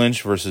 Becky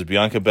Lynch versus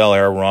Bianca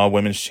Belair, Raw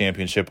Women's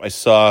Championship. I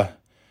saw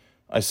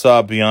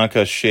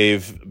Bianca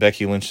shave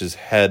Becky Lynch's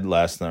head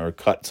last night, or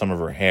cut some of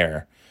her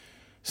hair.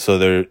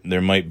 So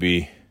there might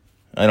be,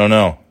 I don't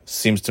know.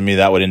 Seems to me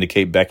that would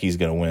indicate Becky's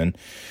going to win.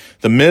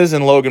 The Miz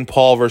and Logan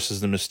Paul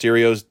versus the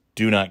Mysterios.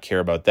 Do not care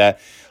about that.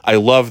 I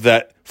love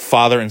that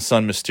father and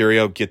son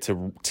Mysterio get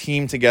to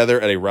team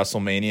together at a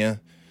WrestleMania.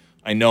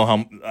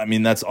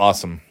 That's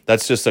awesome.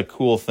 That's just a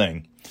cool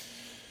thing.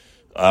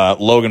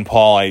 Logan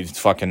Paul, I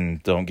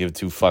fucking don't give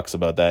two fucks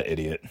about that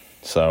idiot.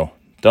 So,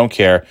 don't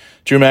care.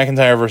 Drew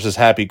McIntyre versus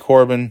Happy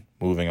Corbin.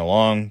 Moving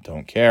along.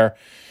 Don't care.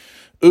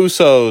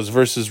 Usos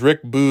versus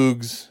Rick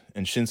Boogs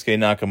and Shinsuke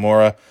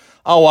Nakamura.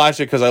 I'll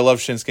watch it because I love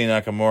Shinsuke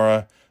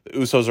Nakamura. The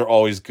Usos are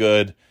always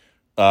good.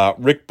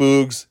 Rick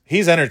Boogs,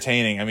 he's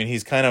entertaining. I mean,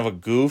 he's kind of a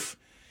goof.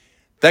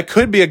 That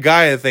could be a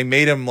guy if they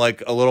made him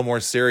like a little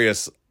more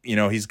serious. He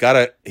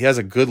has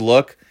a good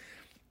look.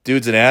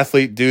 Dude's an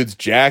athlete. Dude's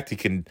jacked. He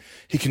can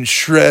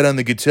shred on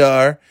the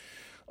guitar.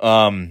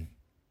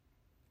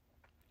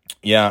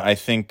 Yeah, I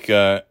think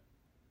that,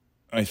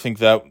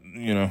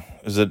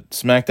 is it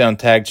SmackDown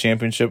Tag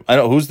Championship? I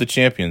don't know who's the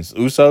champions.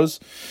 Usos?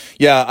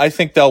 Yeah, I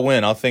think they'll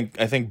win. I think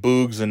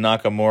Boogs and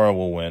Nakamura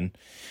will win.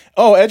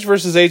 Oh, Edge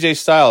versus AJ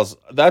Styles.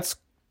 That's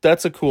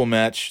a cool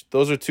match.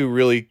 Those are two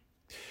really,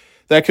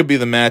 that could be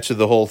the match of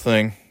the whole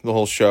thing, the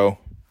whole show.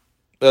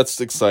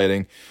 That's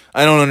exciting.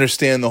 I don't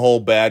understand the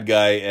whole bad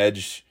guy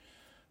Edge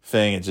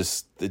thing. It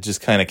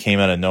just kind of came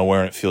out of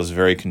nowhere, and it feels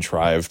very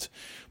contrived.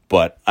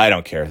 But I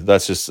don't care.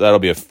 That'll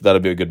be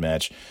a good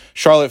match.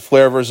 Charlotte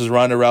Flair versus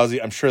Ronda Rousey.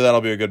 I'm sure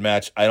that'll be a good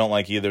match. I don't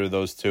like either of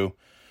those two.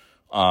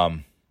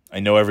 I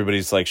know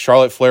everybody's like,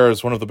 Charlotte Flair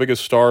is one of the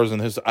biggest stars in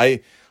his.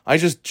 I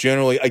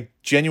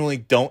genuinely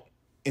don't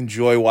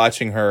enjoy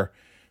watching her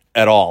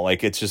at all.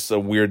 Like, it's just a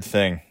weird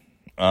thing.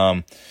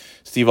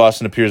 Steve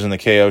Austin appears in the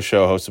KO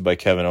show hosted by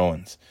Kevin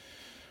Owens.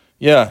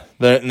 Yeah,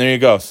 there you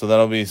go. So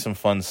that'll be some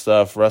fun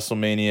stuff.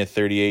 WrestleMania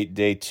 38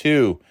 Day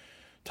 2.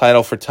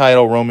 Title for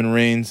title, Roman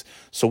Reigns.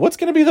 So what's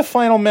going to be the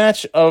final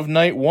match of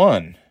night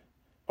one?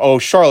 Oh,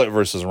 Charlotte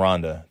versus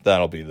Ronda.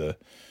 That'll be the...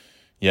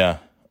 Yeah,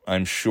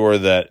 I'm sure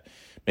that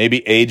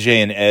maybe AJ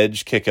and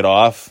Edge kick it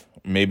off.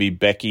 Maybe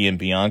Becky and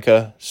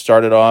Bianca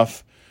start it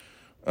off.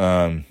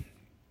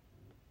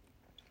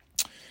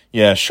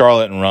 Yeah,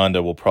 Charlotte and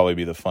Ronda will probably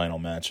be the final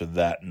match of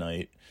that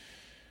night.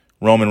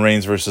 Roman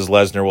Reigns versus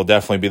Lesnar will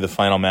definitely be the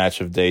final match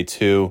of day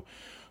 2.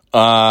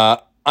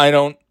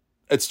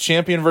 It's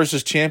champion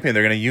versus champion.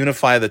 They're going to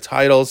unify the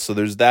titles, so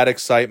there's that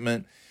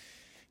excitement.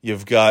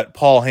 You've got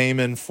Paul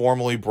Heyman,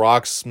 formerly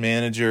Brock's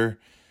manager.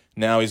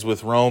 Now he's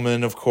with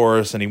Roman, of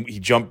course, and he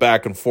jumped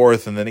back and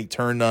forth, and then he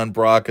turned on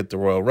Brock at the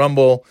Royal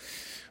Rumble.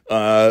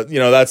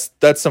 That's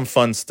some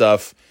fun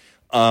stuff.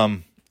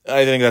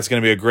 I think that's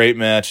going to be a great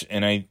match,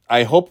 and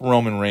I hope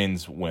Roman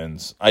Reigns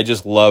wins. I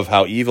just love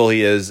how evil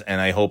he is, and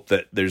I hope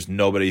that there's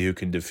nobody who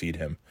can defeat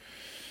him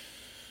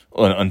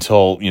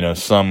until,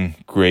 some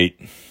great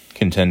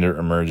contender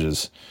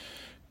emerges.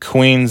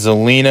 Queen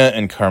Zelina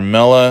and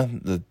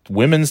Carmella, the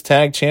women's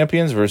tag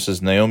champions, versus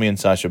Naomi and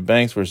Sasha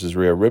Banks versus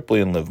Rhea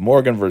Ripley and Liv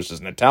Morgan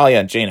versus Natalya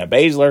and Shayna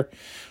Baszler.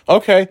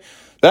 Okay,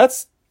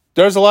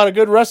 there's a lot of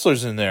good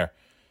wrestlers in there.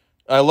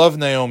 I love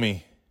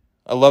Naomi.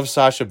 I love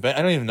Sasha Banks.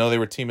 I don't even know they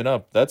were teaming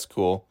up. That's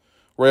cool.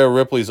 Rhea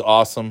Ripley's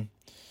awesome.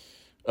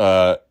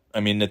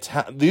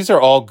 These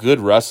are all good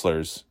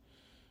wrestlers.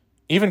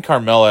 Even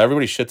Carmella,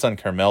 everybody shits on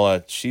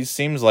Carmella. She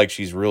seems like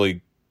she's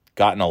really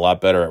gotten a lot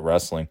better at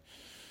wrestling.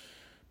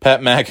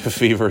 Pat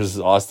McAfee versus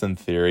Austin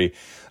Theory.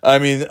 I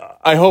mean,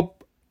 I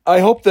hope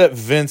that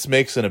Vince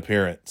makes an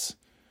appearance.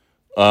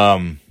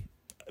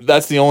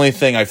 That's the only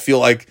thing. I feel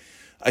like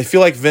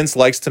Vince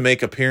likes to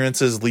make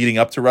appearances leading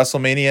up to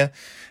WrestleMania,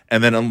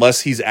 and then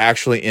unless he's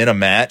actually in a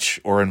match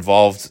or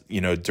involved,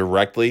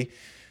 directly,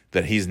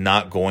 that he's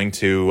not going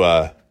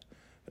to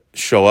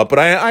show up. But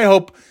I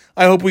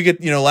hope we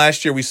get,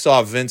 last year we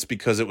saw Vince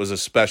because it was a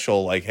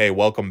special, like, hey,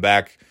 welcome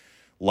back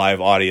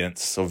live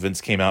audience. So Vince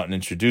came out and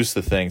introduced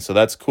the thing. So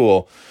that's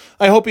cool.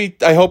 I hope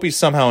he's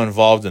somehow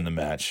involved in the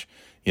match.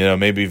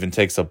 Maybe even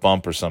takes a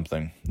bump or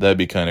something. That'd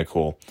be kind of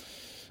cool.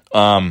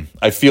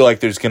 I feel like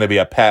there's going to be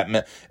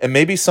a and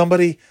maybe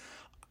somebody,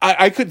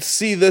 I could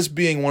see this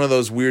being one of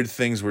those weird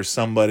things where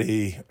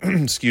somebody,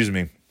 excuse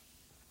me,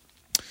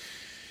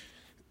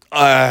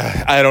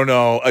 I don't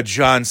know, a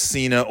John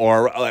Cena,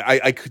 or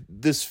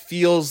this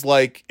feels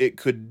like it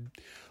could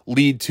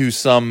lead to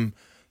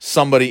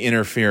somebody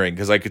interfering,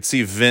 because I could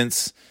see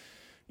Vince,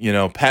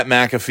 Pat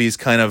McAfee's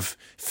kind of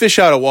fish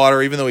out of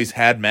water, even though he's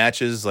had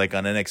matches like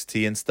on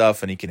NXT and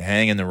stuff, and he can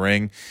hang in the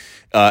ring.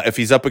 If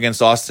he's up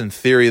against Austin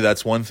Theory,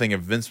 that's one thing.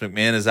 If Vince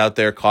McMahon is out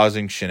there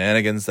causing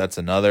shenanigans, that's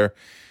another.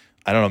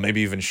 I don't know,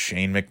 maybe even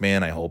Shane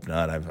McMahon. I hope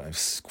not. I've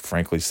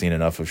frankly seen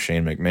enough of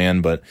Shane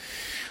McMahon, but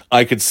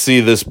I could see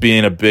this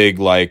being a big,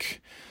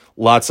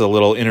 lots of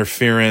little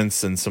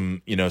interference and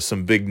some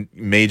big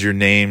major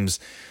names.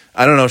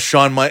 I don't know,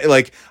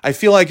 I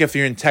feel like if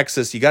you're in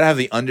Texas, you got to have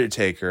The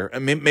Undertaker. I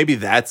mean, maybe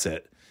that's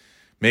it.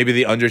 Maybe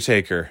The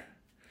Undertaker.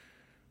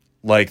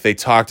 Like they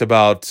talked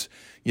about,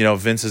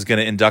 Vince is going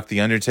to induct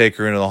The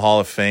Undertaker into the Hall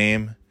of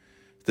Fame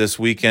this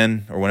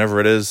weekend or whenever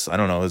it is. I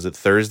don't know. Is it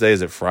Thursday?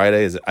 Is it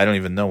Friday? I don't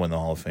even know when the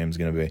Hall of Fame is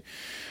going to be.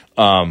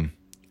 And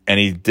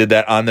he did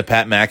that on the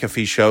Pat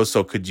McAfee show.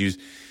 So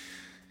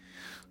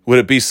would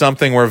it be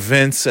something where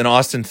Vince and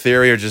Austin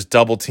Theory are just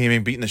double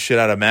teaming, beating the shit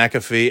out of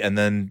McAfee, and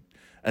then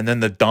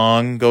the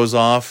dong goes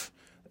off?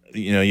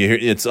 You hear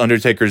it's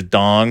Undertaker's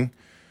dong,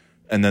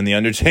 and then the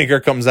Undertaker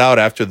comes out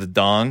after the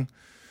dong,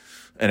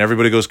 and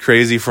everybody goes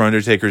crazy for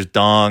Undertaker's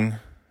dong,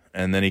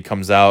 and then he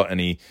comes out and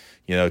he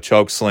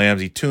choke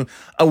slams.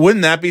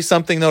 Wouldn't that be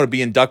something though, to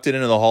be inducted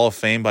into the Hall of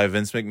Fame by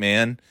Vince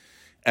McMahon,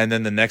 and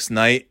then the next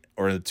night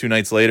or 2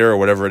 nights later or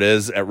whatever it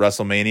is at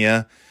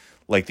WrestleMania,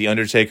 like the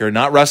Undertaker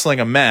not wrestling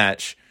a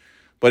match,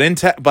 but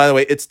by the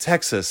way, it's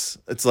Texas.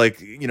 It's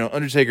like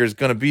Undertaker is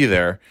going to be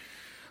there.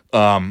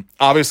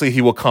 Obviously,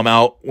 he will come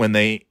out when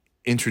they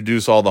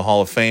introduce all the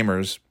Hall of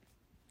Famers.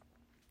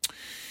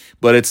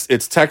 But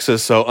it's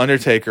Texas, so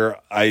Undertaker,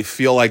 I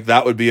feel like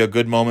that would be a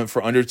good moment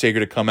for Undertaker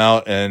to come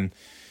out and,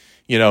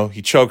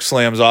 he choke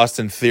slams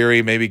Austin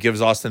Theory, maybe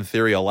gives Austin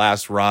Theory a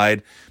last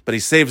ride, but he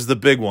saves the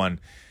big one.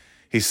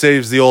 He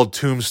saves the old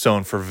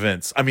tombstone for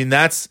Vince. I mean,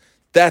 that's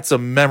a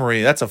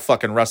memory. That's a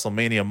fucking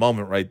WrestleMania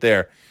moment right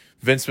there.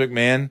 Vince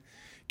McMahon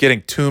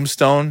getting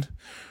tombstoned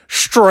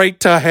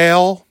straight to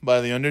hell by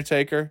the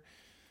Undertaker.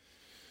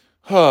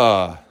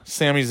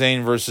 Sami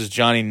Zayn versus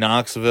Johnny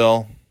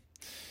Knoxville.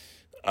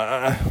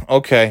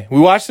 Okay, we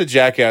watched the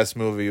Jackass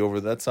movie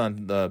that's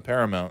on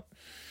Paramount.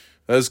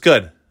 That was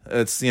good.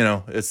 It's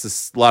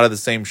it's a lot of the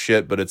same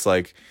shit, but it's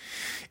like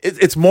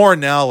it's more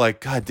now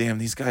like, god damn,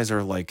 these guys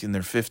are like in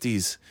their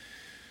 50s.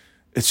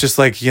 It's just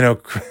like,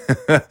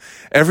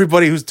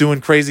 everybody who's doing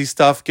crazy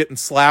stuff, getting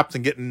slapped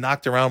and getting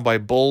knocked around by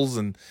bulls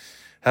and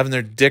having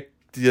their dick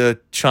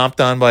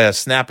chomped on by a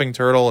snapping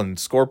turtle and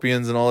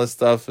scorpions and all this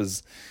stuff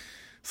it's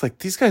like,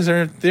 these guys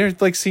they're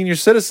like senior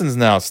citizens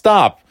now.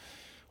 Stop.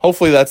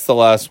 Hopefully that's the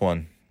last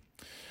one.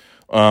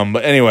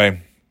 But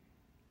anyway,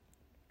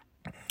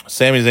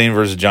 Sami Zayn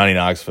versus Johnny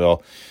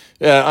Knoxville.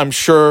 Yeah, I'm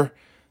sure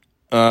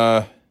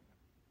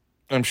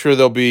I'm sure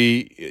there'll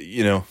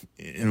be,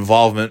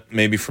 involvement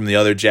maybe from the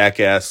other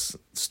Jackass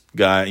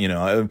guy.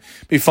 It'd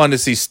be fun to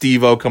see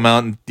Steve-O come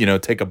out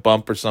and, take a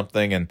bump or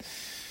something. And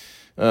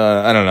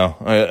I don't know.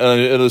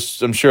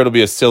 I'm sure it'll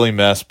be a silly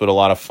mess, but a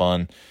lot of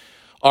fun.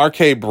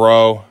 RK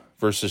Bro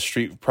versus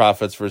Street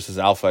Profits versus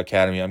Alpha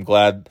Academy. I'm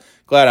glad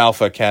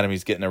Alpha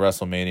Academy's getting to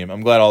WrestleMania.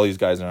 I'm glad all these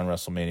guys are on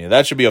WrestleMania.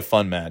 That should be a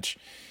fun match.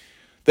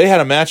 They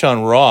had a match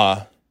on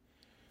Raw.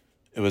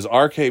 It was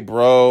RK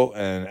Bro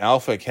and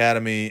Alpha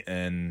Academy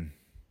and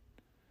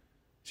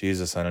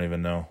Jesus, I don't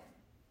even know.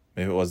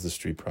 Maybe it was the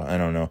Street Pro. I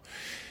don't know.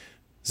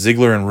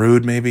 Ziggler and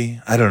Rude,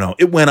 maybe? I don't know.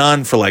 It went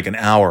on for like an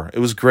hour. It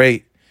was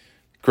great.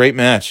 Great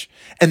match.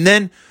 And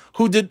then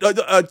who did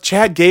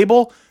Chad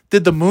Gable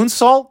did the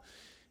moonsault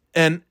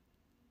and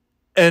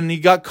he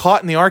got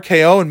caught in the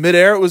RKO in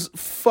midair. It was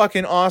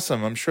fucking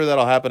awesome. I'm sure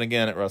that'll happen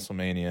again at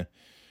WrestleMania.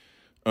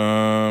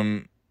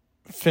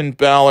 Finn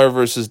Balor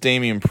versus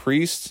Damian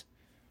Priest.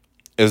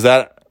 It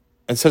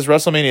says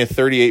WrestleMania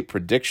 38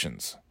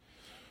 predictions.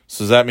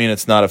 So does that mean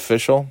it's not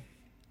official?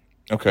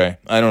 Okay,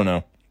 I don't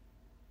know.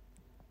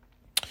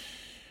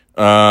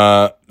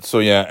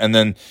 And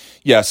then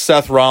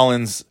Seth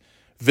Rollins.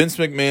 Vince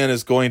McMahon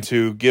is going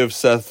to give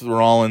Seth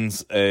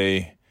Rollins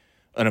an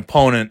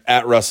opponent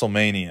at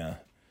WrestleMania.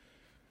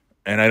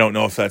 And I don't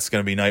know if that's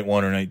going to be night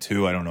 1 or night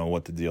 2. I don't know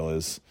what the deal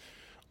is.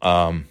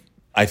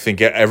 I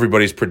think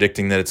everybody's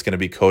predicting that it's going to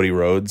be Cody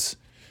Rhodes.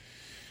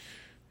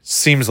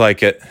 Seems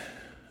like it.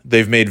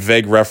 They've made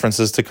vague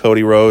references to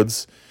Cody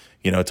Rhodes,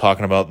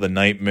 talking about the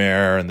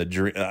nightmare and the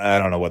dream. I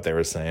don't know what they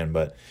were saying,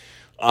 but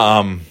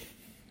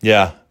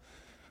yeah.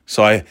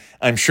 So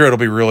I'm sure it'll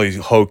be really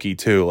hokey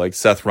too. Like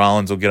Seth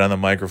Rollins will get on the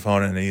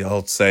microphone and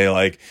he'll say,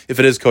 like, if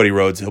it is Cody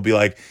Rhodes, he'll be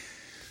like,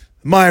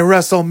 "My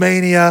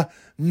WrestleMania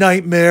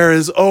nightmare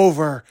is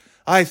over.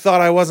 I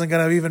thought I wasn't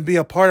going to even be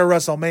a part of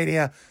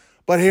WrestleMania,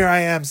 but here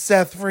I am,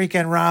 Seth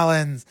freaking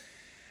Rollins,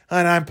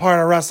 and I'm part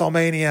of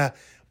WrestleMania.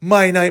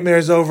 My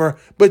nightmare's over,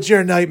 but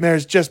your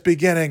nightmare's just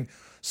beginning.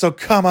 So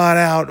come on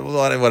out,"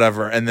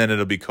 whatever. And then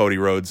it'll be Cody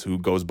Rhodes, who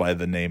goes by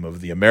the name of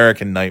the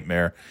American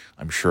Nightmare.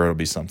 I'm sure it'll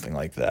be something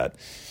like that.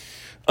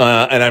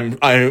 And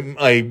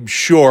I'm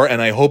sure,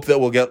 and I hope that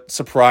we'll get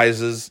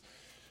surprises.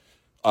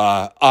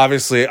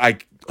 Obviously,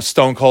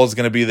 Stone Cold's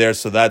going to be there,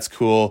 so that's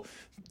cool.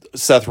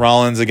 Seth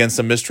Rollins against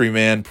a mystery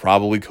man,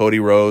 probably Cody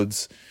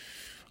Rhodes.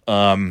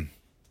 But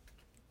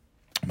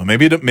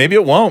maybe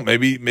it won't.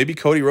 Maybe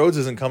Cody Rhodes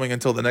isn't coming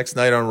until the next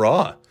night on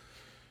Raw.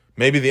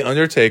 Maybe The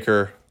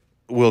Undertaker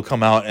will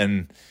come out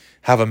and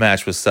have a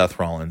match with Seth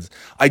Rollins.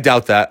 I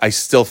doubt that. I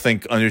still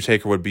think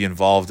Undertaker would be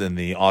involved in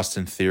the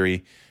Austin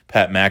Theory,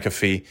 Pat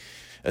McAfee,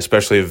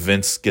 especially if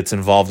Vince gets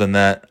involved in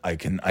that.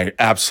 I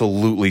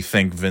absolutely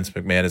think Vince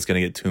McMahon is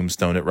going to get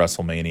tombstoned at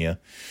WrestleMania.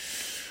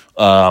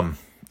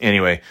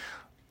 Anyway.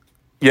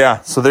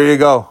 Yeah, so there you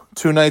go.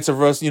 2 nights of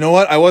WrestleMania. You know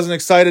what? I wasn't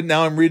excited.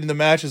 Now I'm reading the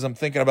matches. I'm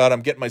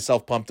getting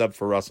myself pumped up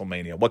for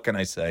WrestleMania. What can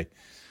I say?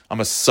 I'm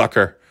a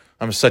sucker.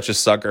 I'm such a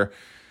sucker.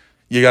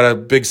 You got a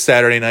big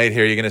Saturday night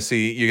here. You're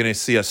gonna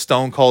see a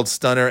Stone Cold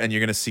Stunner, and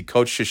you're gonna see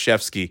Coach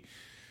Krzyzewski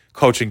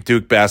coaching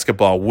Duke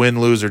basketball. Win,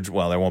 lose, or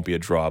there won't be a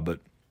draw, but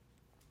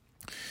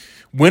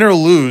win or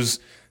lose,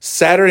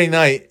 Saturday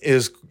night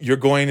is you're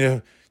going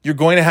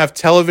to have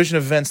television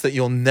events that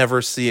you'll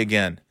never see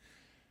again.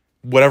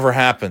 Whatever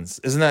happens.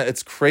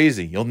 It's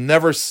crazy. You'll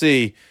never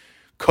see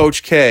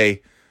Coach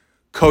K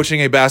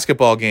coaching a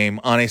basketball game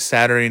on a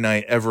Saturday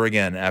night ever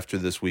again after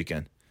this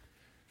weekend.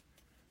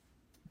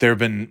 There have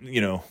been,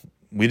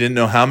 we didn't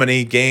know how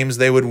many games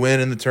they would win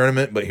in the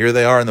tournament, but here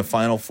they are in the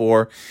Final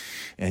Four,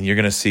 and you're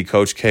going to see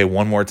Coach K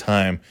one more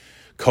time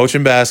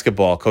coaching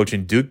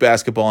Duke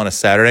basketball on a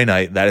Saturday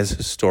night. That is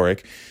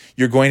historic.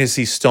 You're going to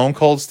see Stone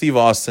Cold Steve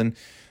Austin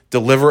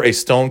deliver a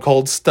Stone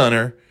Cold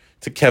Stunner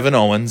to Kevin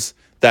Owens.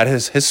 That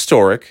is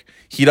historic.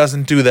 He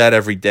doesn't do that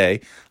every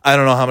day. I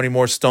don't know how many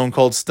more Stone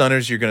Cold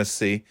Stunners you're going to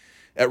see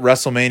at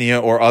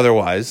WrestleMania or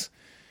otherwise.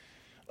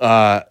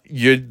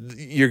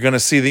 You're going to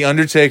see The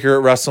Undertaker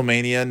at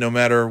WrestleMania no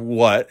matter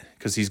what,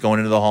 because he's going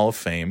into the Hall of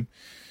Fame.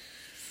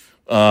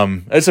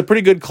 It's a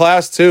pretty good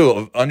class,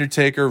 too.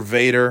 Undertaker,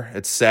 Vader.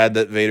 It's sad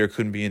that Vader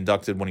couldn't be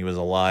inducted when he was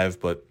alive,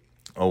 but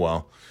oh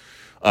well.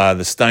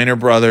 The Steiner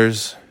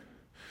brothers.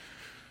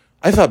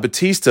 I thought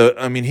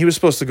Batista, he was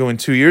supposed to go in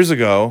 2 years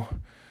ago.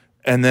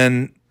 And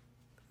then,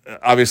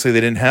 obviously,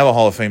 they didn't have a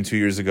Hall of Fame 2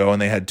 years ago,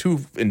 and they had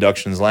 2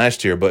 inductions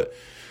last year. But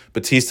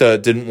Batista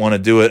didn't want to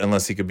do it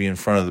unless he could be in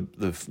front of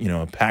the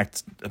a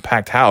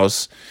packed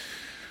house.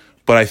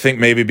 But I think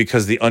maybe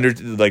because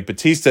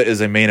Batista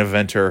is a main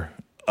eventer,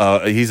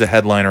 he's a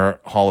headliner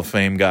Hall of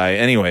Fame guy,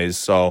 anyways.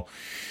 So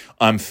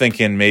I'm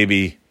thinking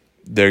maybe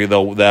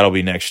that'll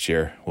be next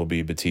year. Will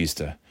be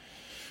Batista.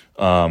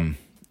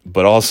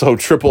 But also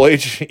Triple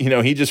H,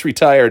 he just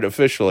retired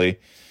officially.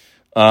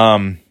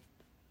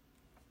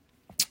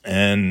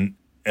 And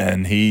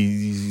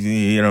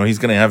he, he's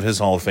going to have his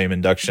Hall of Fame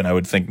induction, I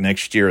would think,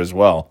 next year as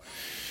well.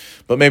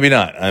 But maybe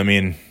not.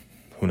 Who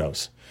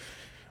knows?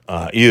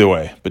 Either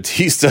way,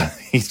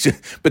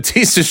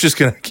 Batista's just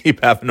going to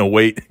keep having to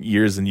wait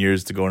years and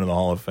years to go into the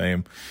Hall of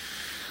Fame.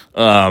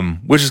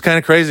 Which is kind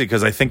of crazy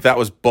because I think that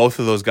was both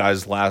of those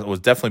guys' last. Was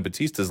definitely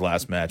Batista's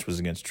last match was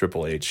against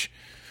Triple H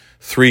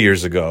 3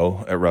 years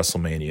ago at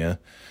WrestleMania,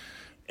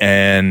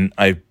 and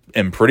I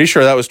am pretty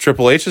sure that was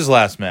Triple H's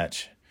last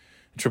match.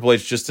 Triple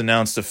H just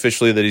announced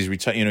officially that he's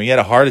retired. He had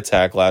a heart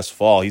attack last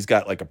fall. He's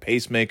got like a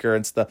pacemaker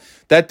and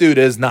stuff. That dude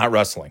is not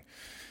wrestling.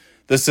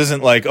 This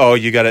isn't like, oh,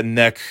 you got a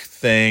neck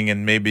thing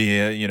and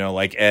maybe,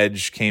 like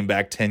Edge came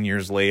back 10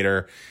 years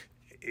later.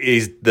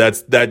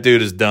 That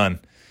dude is done.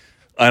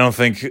 I don't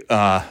think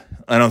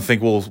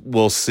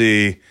we'll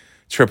see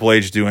Triple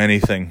H do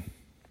anything.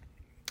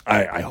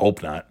 I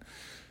hope not,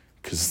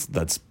 because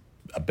that's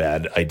a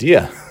bad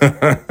idea.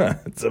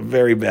 It's a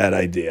very bad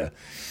idea.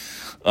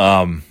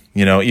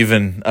 Maybe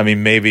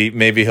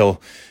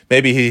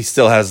he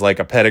still has like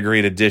a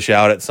pedigree to dish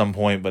out at some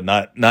point, but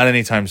not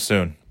anytime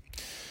soon.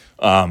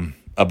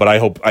 But I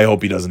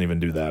hope he doesn't even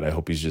do that. I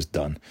hope he's just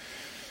done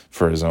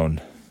for his own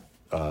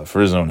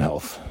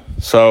health.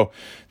 So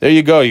there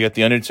you go. You got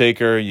The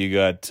Undertaker, you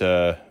got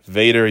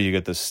Vader, you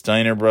got the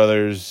Steiner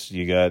brothers,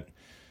 you got,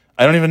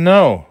 I don't even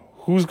know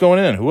who's going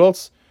in. Who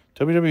else?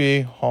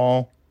 WWE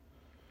Hall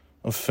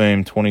of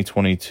Fame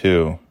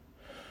 2022.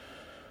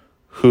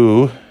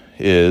 Who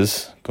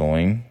is it?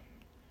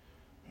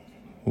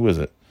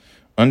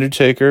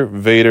 Undertaker,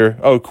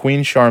 Vader,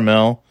 Queen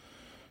Sharmell,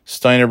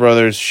 Steiner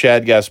Brothers,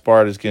 Shad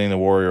Gaspard is getting the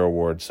Warrior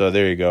Award. So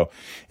there you go.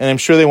 And I'm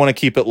sure they want to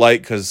keep it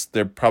light because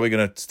they're probably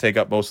going to take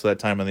up most of that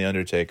time on The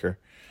Undertaker.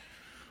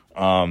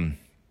 But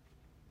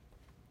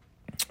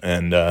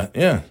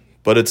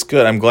it's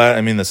good. I'm glad.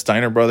 I mean, the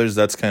Steiner Brothers,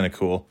 that's kind of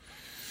cool.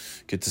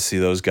 Get to see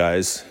those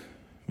guys.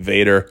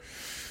 Vader,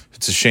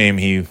 it's a shame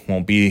he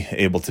won't be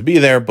able to be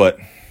there, but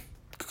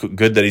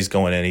good that he's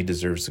going in. He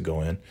deserves to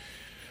go in.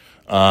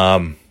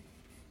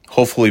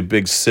 Hopefully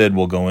Big Sid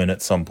will go in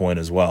at some point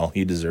as well.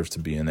 He deserves to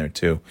be in there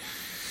too.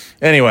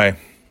 Anyway,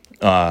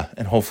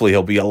 and hopefully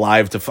he'll be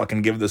alive to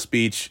fucking give the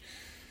speech.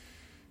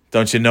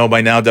 Don't you know by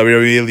now,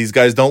 WWE, these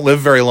guys don't live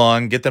very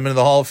long. Get them into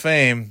the Hall of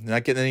Fame. They're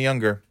not getting any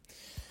younger.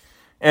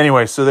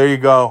 Anyway, so there you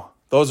go.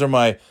 Those are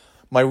my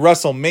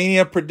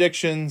WrestleMania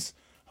predictions,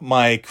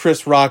 my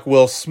Chris Rock,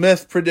 Will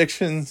Smith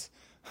predictions.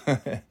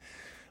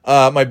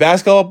 My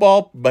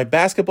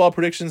basketball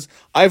predictions,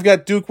 I've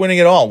got Duke winning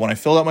it all. When I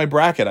filled out my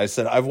bracket, I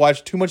said I've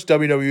watched too much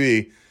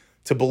WWE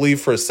to believe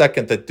for a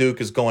second that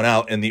Duke is going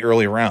out in the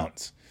early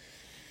rounds.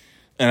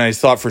 And I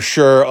thought for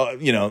sure,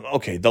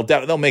 okay,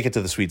 they'll make it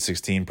to the Sweet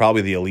 16,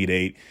 probably the Elite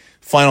 8.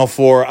 Final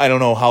Four, I don't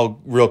know how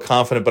real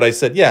confident, but I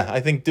said, yeah,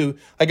 I think Duke,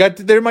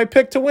 they're my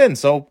pick to win.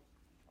 So,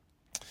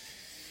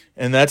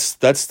 and that's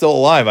still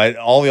alive.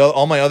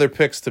 All my other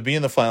picks to be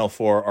in the Final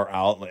Four are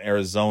out, like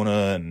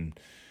Arizona and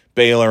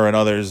Baylor and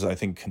others. I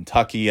think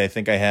Kentucky, I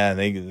had.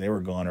 They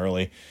were gone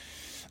early.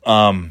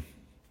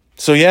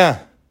 So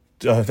yeah,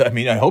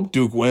 I hope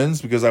Duke wins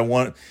because I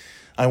want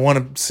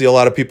to see a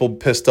lot of people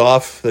pissed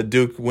off that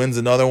Duke wins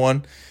another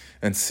one,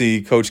 and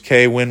see Coach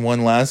K win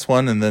one last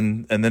one, and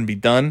then be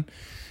done.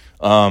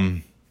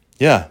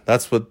 Yeah,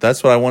 that's what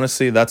I want to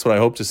see. That's what I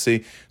hope to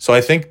see. So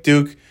I think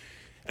Duke,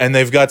 and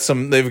they've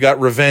got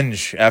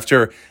revenge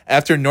after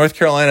North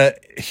Carolina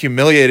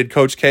humiliated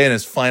Coach K in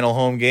his final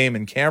home game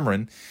in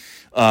Cameron.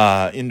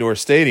 Indoor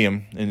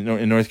stadium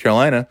in North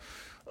Carolina.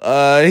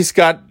 He's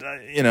got,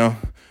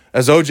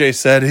 as OJ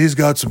said, he's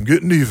got some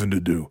getting even to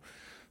do.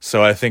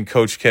 So I think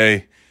Coach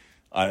K,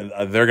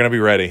 they're going to be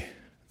ready.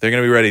 They're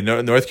going to be ready.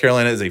 North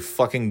Carolina is a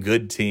fucking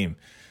good team.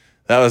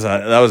 That was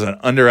an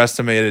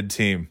underestimated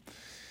team,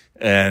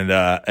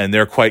 and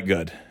they're quite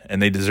good,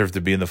 and they deserve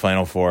to be in the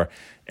Final Four.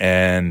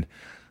 And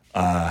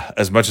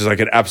as much as I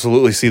could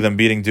absolutely see them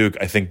beating Duke,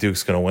 I think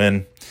Duke's going to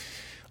win.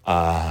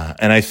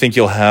 And I think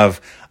you'll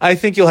have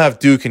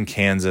Duke and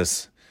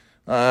Kansas.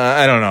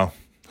 I don't know.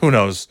 Who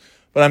knows?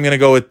 But I'm going to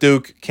go with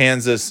Duke,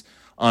 Kansas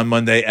on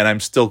Monday. And I'm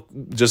still,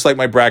 just like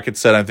my bracket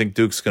said, I think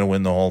Duke's going to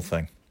win the whole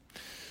thing.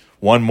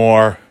 One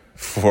more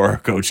for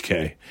Coach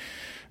K.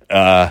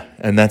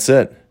 And that's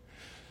it.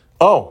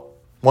 Oh,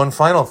 one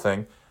final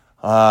thing.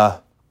 I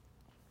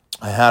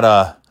had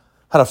a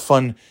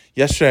fun,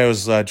 yesterday I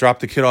was,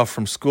 dropped the kid off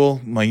from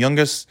school, my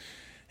youngest,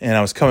 and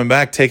I was coming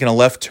back, taking a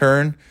left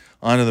turn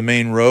onto the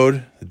main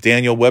road, the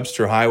Daniel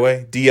Webster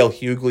Highway, D.L.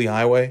 Hughley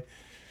Highway,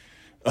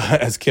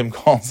 as Kim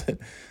calls it.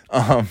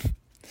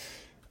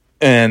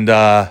 And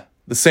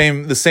the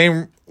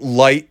same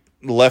light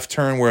left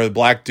turn where the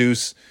Black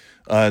Deuce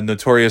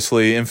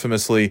notoriously,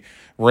 infamously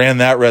ran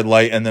that red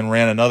light and then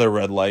ran another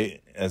red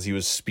light as he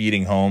was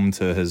speeding home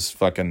to his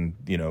fucking,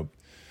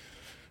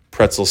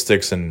 pretzel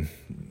sticks and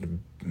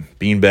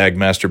beanbag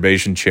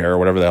masturbation chair or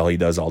whatever the hell he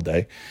does all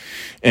day.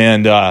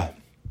 And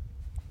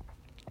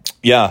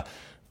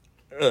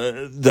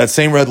that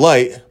same red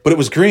light, but it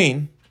was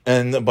green,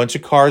 and a bunch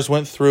of cars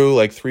went through,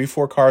 like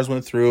 3-4 cars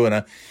went through,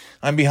 and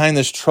I'm behind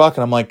this truck,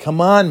 and I'm like, come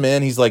on,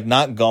 man. He's like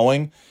not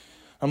going.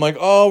 I'm like,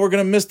 oh, we're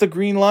going to miss the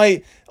green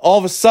light. All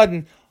of a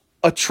sudden,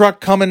 a truck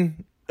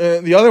coming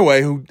the other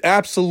way who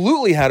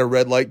absolutely had a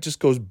red light just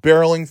goes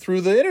barreling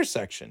through the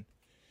intersection.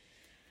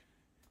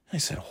 I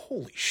said,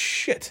 holy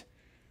shit.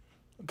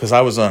 Because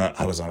I was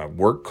on a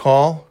work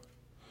call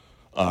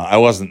I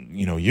wasn't,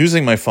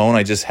 using my phone.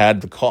 I just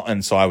had the call.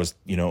 And so I was,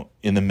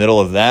 in the middle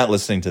of that,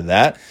 listening to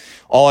that.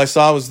 All I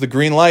saw was the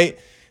green light.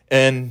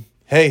 And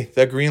hey,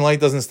 that green light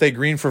doesn't stay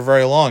green for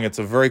very long. It's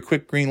a very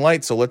quick green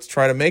light. So let's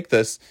try to make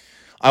this.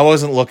 I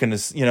wasn't looking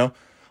to,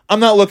 I'm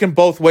not looking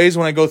both ways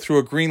when I go through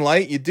a green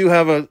light. You do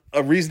have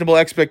a reasonable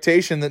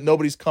expectation that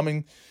nobody's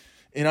coming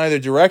in either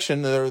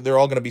direction. They're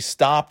all going to be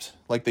stopped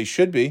like they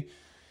should be.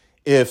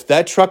 If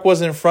that truck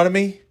wasn't in front of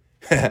me,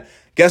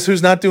 guess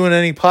who's not doing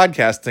any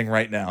podcasting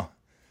right now?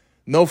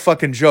 No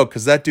fucking joke,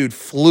 because that dude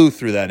flew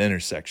through that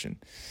intersection.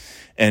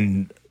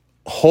 And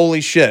holy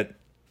shit,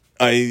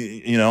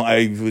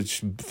 I would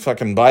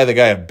fucking buy the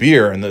guy a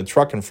beer in the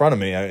truck in front of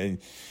me.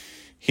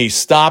 He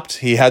stopped.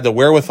 He had the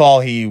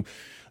wherewithal. He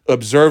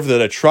observed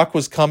that a truck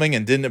was coming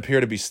and didn't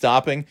appear to be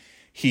stopping.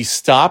 He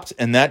stopped,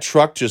 and that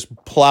truck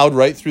just plowed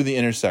right through the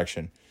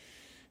intersection.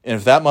 And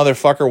if that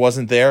motherfucker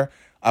wasn't there,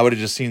 I would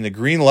have just seen the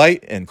green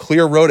light and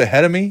clear road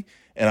ahead of me,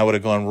 and I would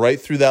have gone right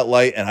through that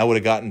light, and I would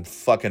have gotten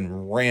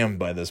fucking rammed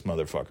by this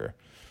motherfucker.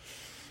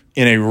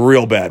 In a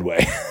real bad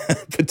way,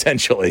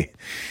 potentially.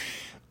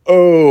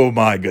 Oh,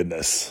 my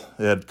goodness.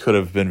 It could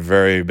have been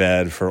very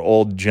bad for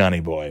old Johnny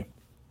boy.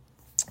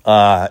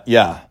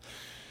 Yeah.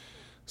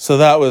 So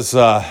that was,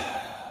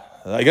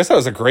 I guess that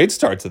was a great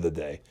start to the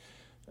day.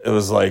 It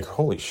was like,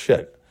 holy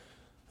shit.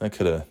 That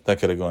could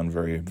have gone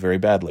very, very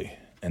badly,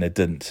 and it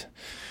didn't.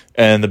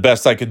 And the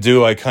best I could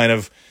do, I kind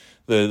of,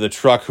 the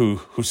truck who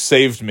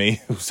saved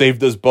me, who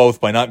saved us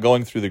both by not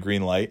going through the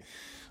green light,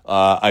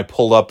 I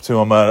pulled up to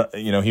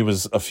him. He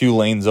was a few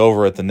lanes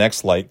over at the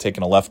next light,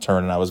 taking a left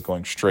turn, and I was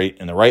going straight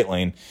in the right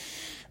lane.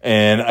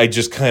 And I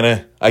just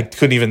I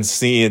couldn't even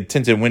see a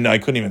tinted window. I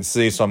couldn't even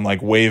see. So I'm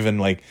like waving,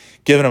 like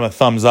giving him a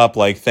thumbs up,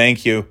 like,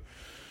 thank you.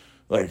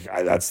 Like,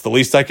 that's the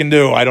least I can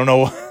do. I don't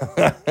know.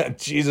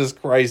 Jesus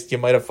Christ, you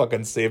might have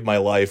fucking saved my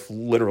life,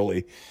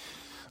 literally,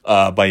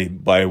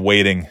 by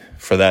waiting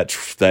for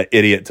that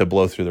idiot to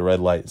blow through the red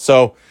light.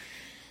 So,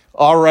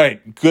 all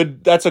right,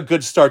 good. That's a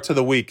good start to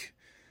the week.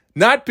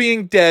 Not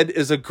being dead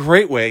is a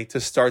great way to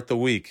start the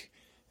week.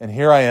 And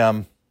here I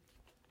am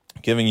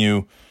giving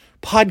you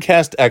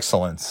podcast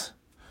excellence.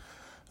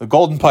 The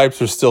golden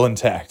pipes are still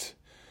intact.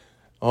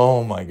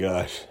 Oh my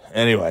gosh.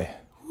 Anyway,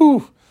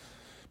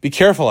 be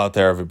careful out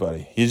there,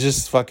 everybody. You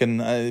just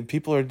fucking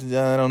people are.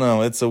 I don't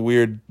know. It's a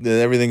weird.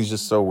 Everything's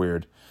just so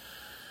weird.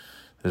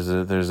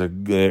 There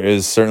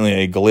is certainly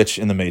a glitch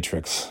in the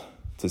matrix,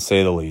 to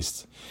say the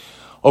least.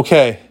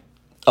 Okay,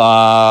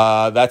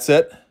 that's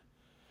it.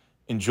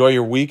 Enjoy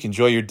your week.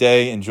 Enjoy your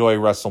day. Enjoy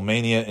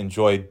WrestleMania.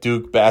 Enjoy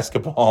Duke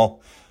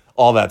basketball.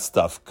 All that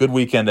stuff. Good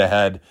weekend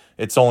ahead.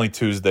 It's only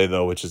Tuesday,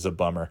 though, which is a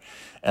bummer.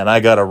 And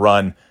I got to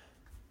run.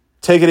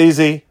 Take it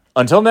easy.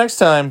 Until next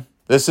time,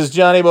 this is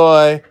Johnny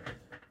Boy,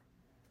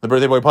 the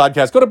Birthday Boy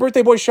Podcast. Go to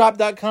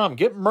birthdayboyshop.com.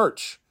 Get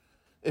merch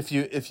if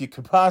you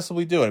could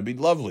possibly do it. It'd be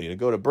lovely to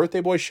go to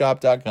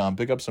birthdayboyshop.com,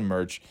 pick up some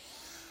merch,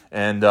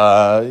 and,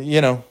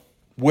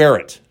 wear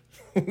it.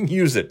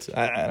 Use it.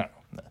 I don't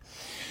know.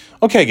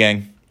 Okay,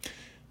 gang.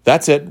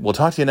 That's it. We'll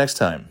talk to you next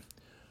time.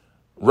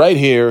 Right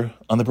here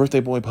on the Birthday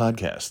Boy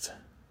Podcast.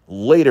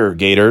 Later,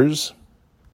 Gators.